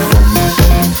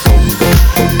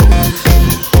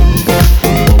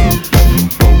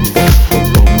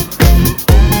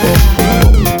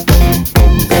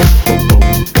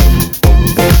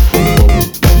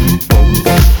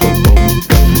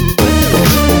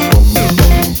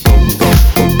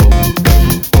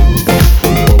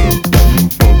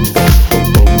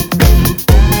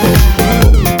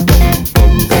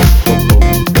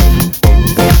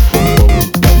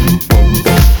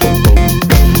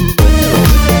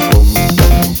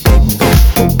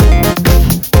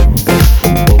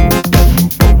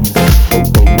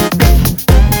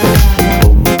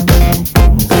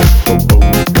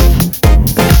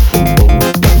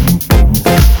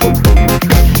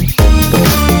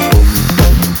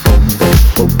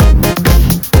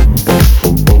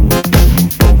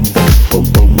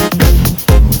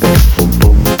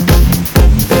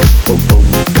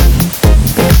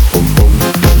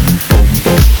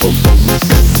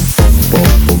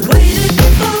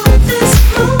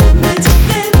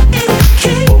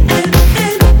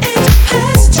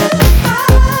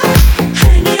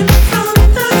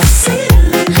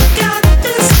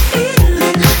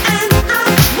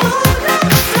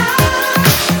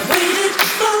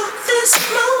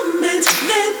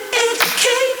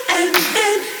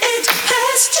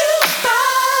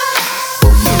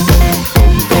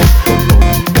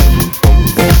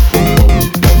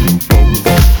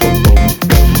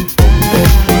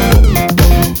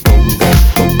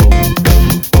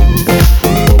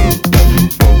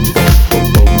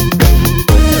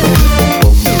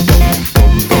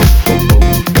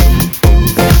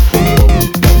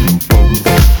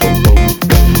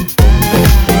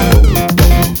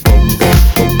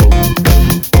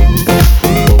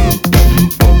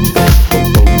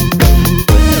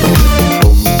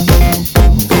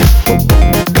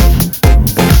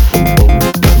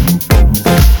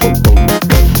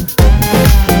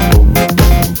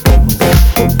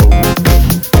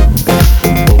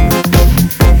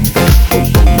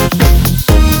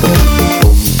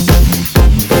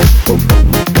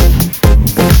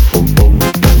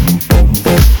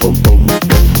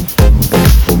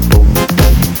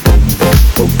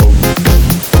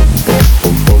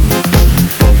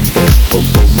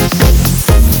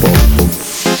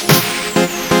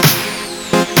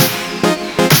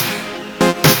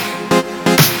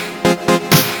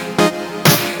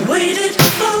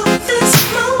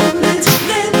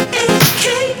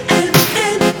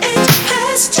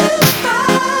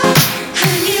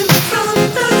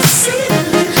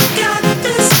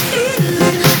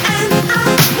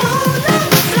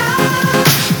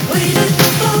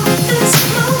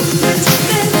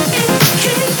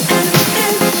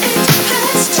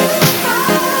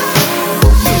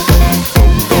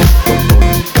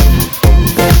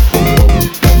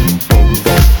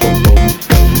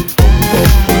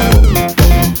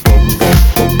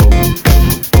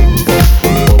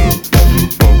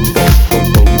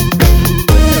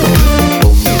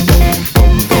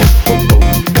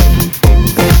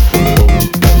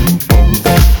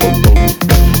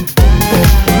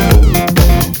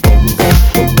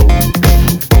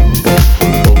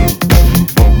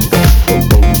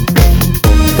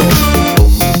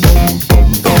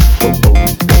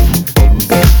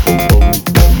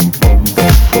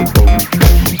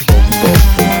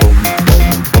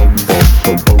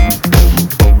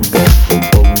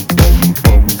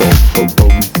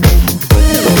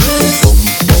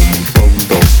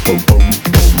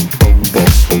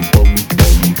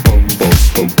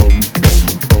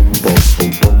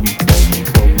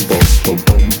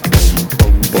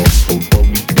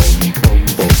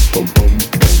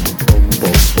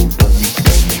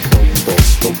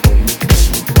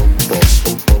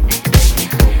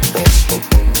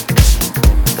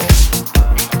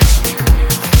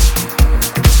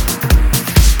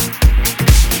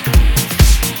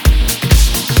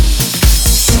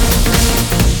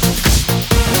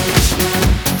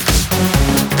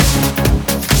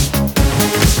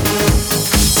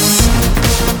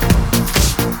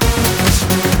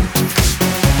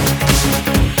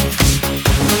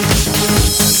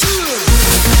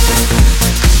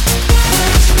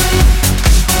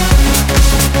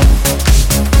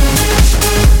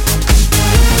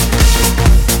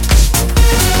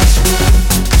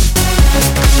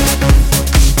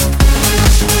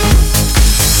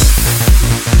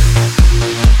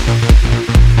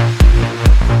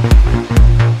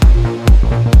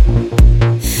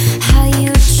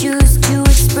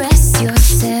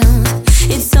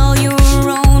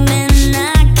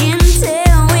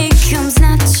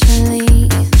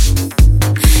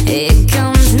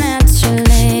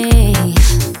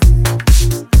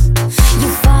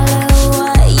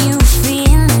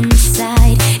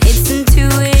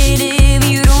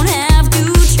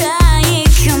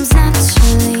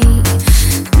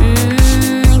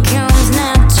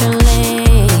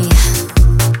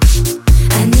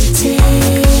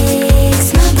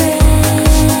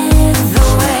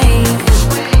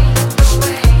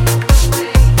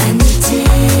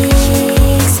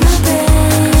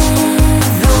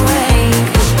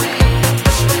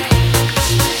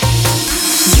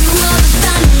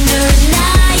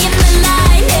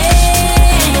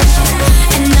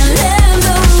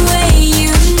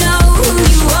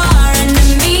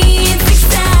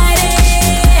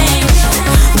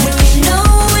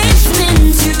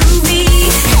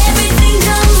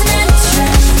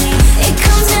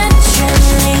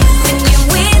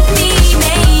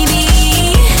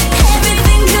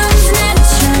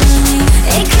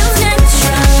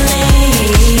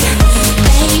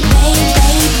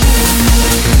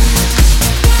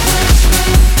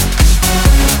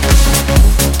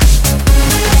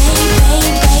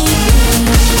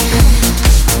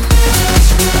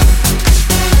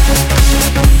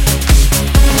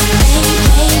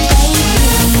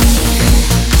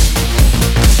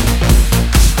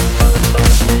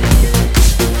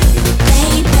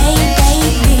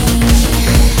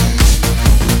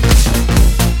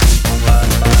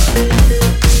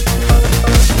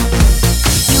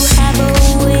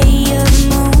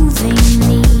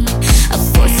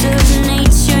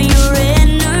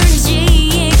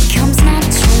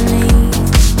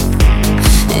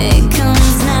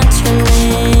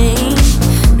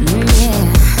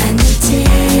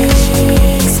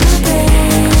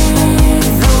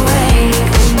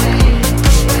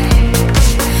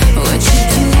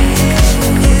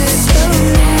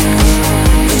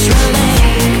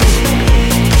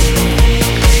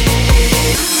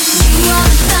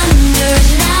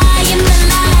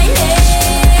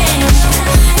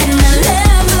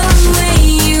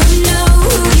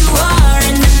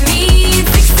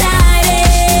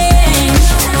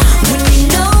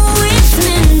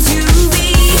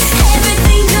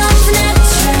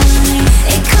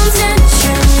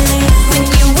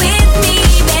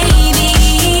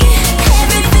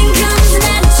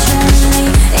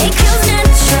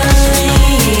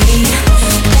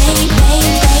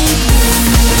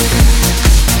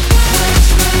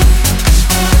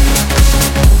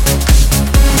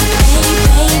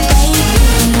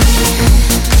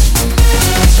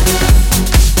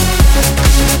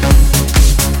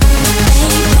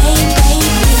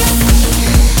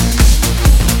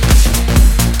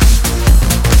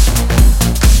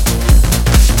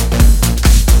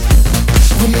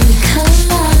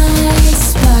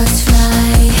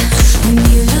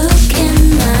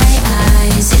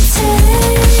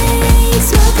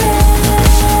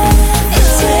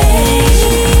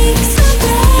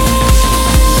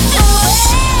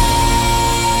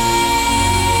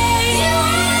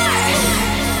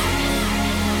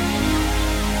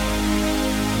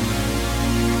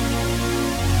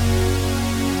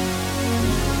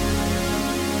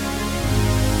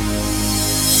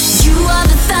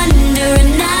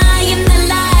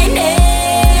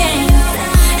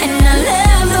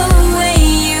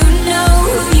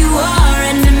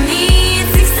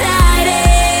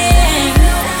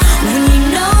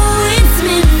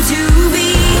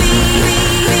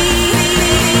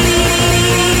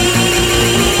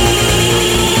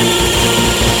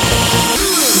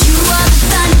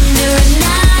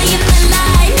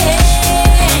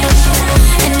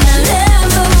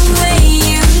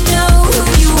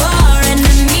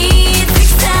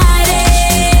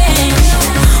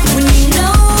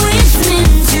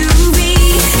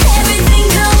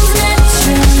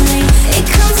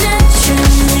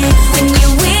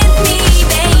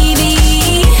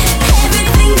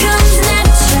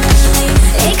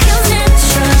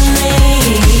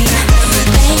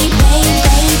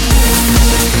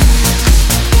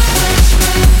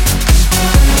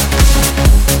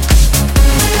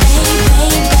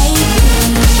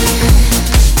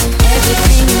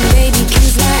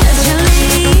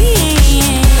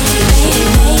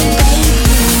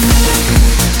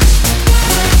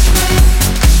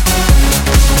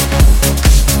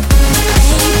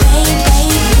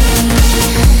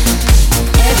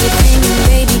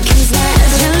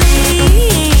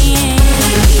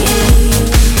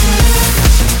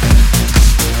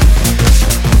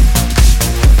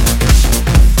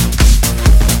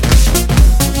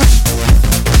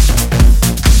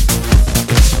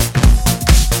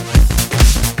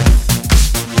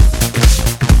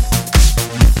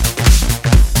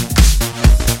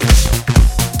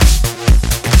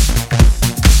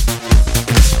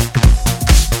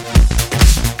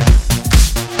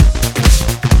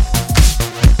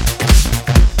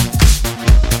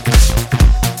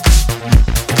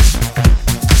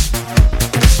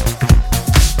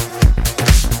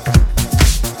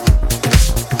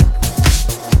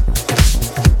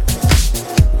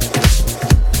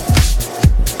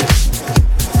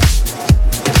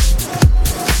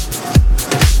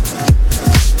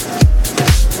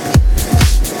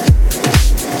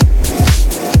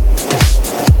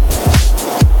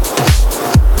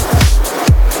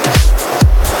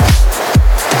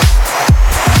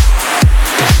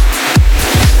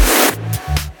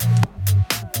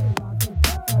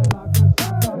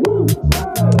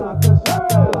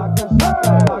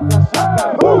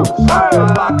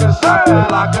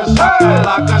 Party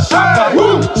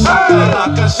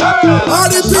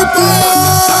people!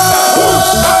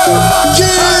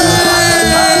 Yeah!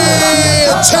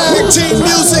 Tag team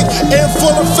music in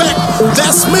full effect.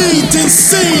 That's me,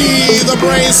 DC, the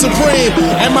brain supreme,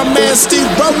 and my man Steve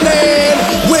Ronan.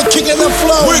 We're kicking the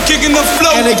flow. We're kicking the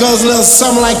flow. And it goes a little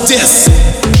something like this.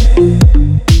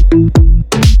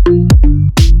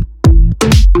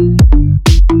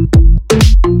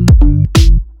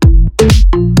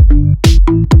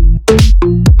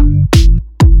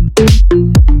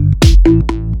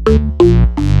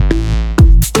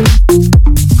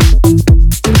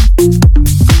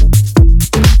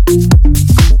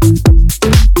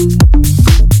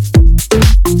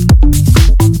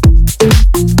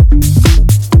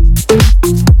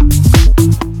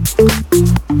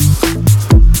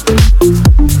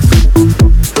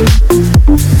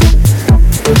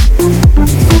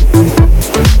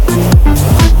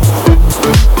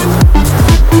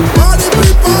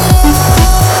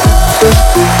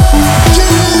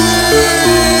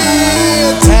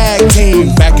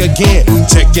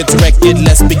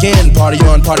 Let's begin. Party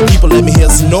on, party people, let me hear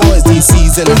some noise.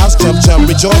 DC's in the house, jump, jump,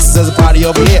 rejoices. There's a party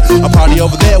over here, a party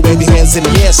over there. Wave your hands in the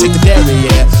air, shake the dairy,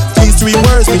 yeah. These three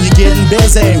words when you're getting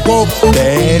busy. Whoa,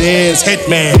 there it is,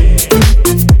 Hitman.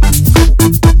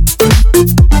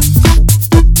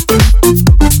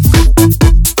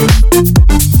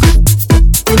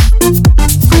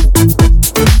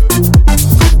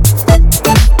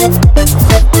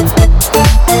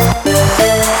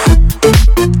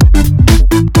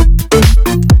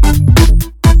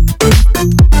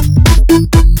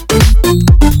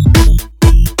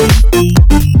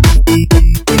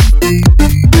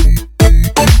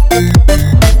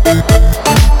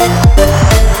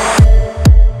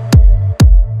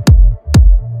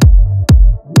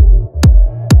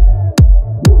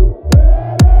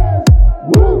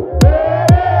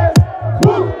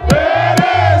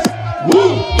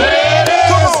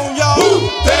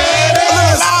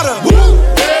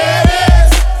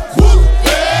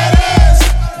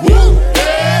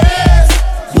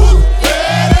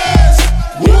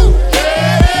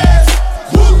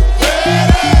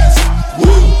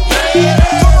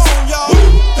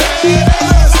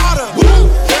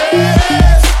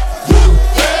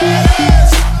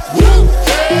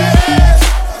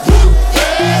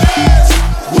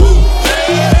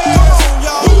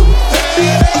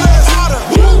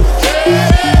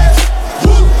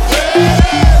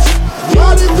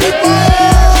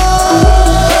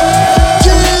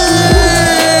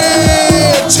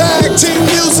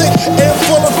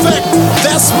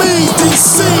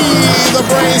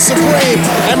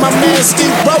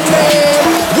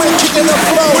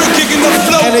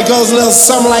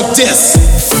 Something like this.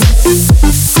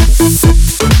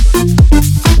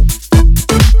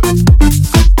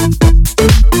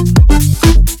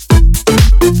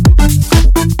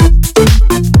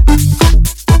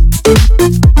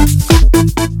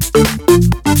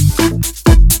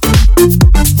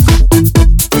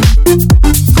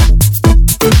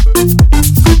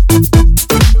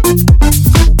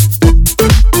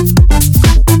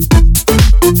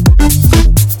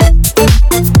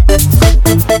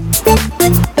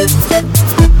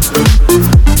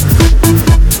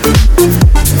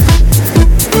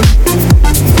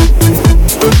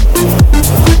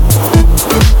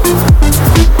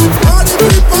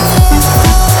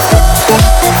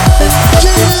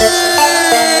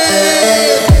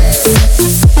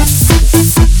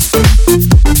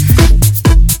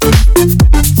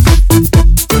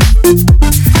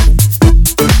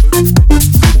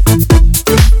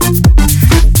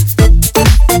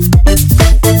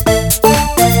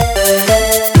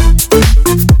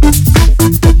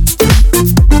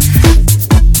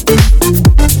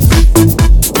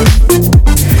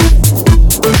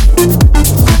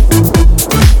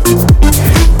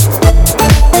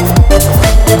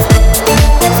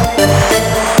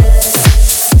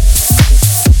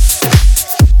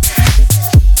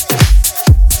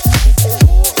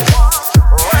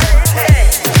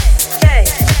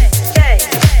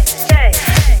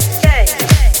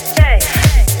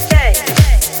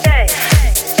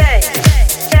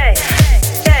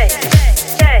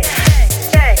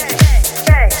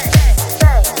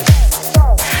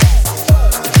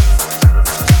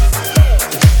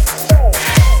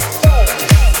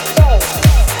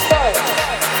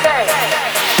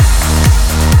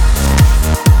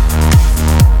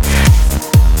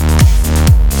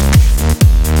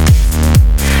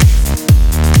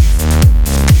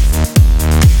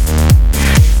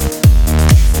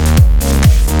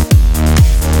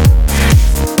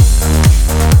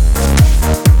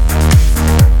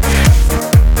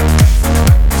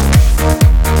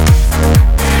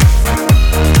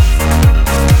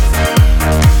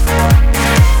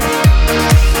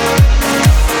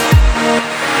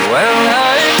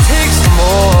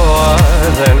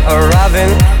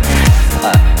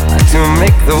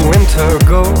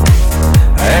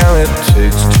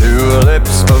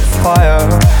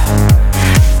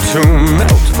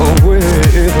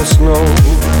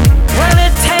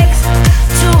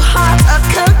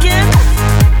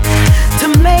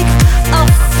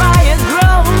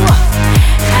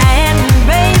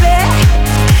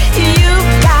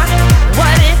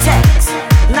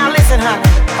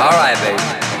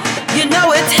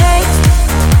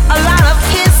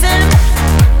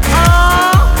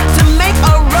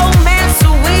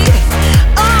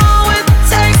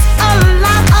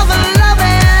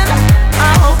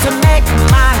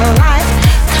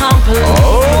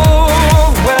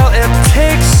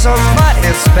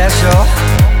 special.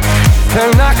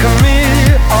 They're knocking me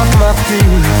off my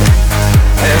feet.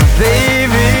 And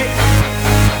baby,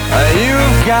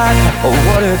 you've got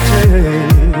what it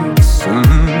takes.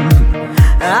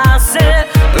 I said,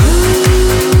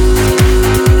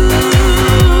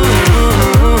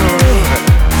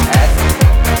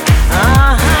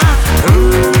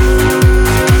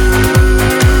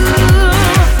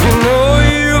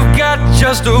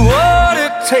 just what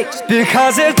it takes,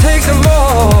 because it takes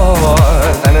more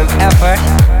than an effort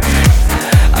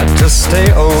to stay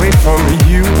away from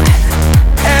you,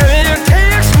 and it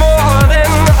takes more than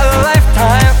a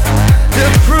lifetime to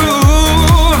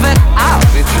prove that I'll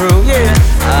be true. Yeah,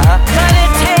 but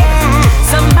it takes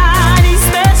somebody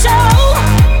special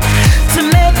to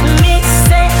make me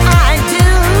say I do,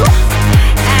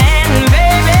 and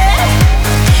baby,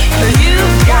 you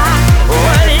got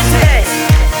what it takes.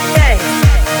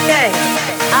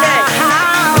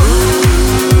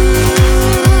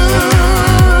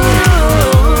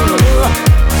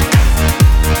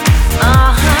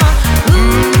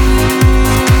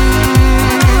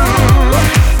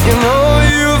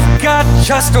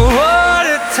 Just what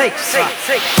it takes.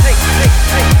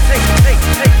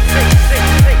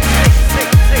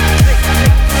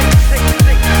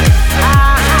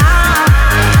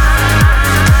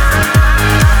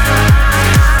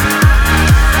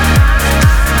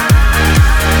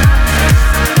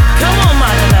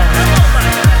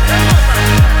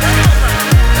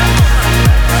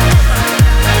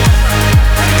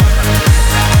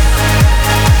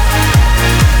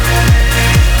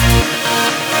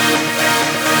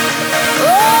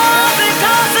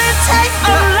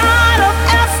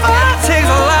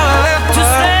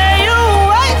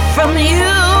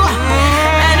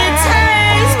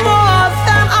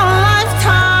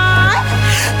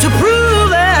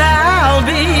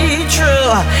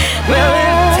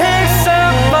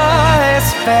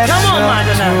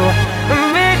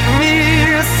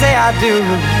 I do,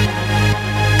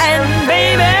 and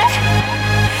baby,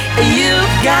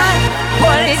 you've got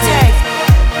what it takes.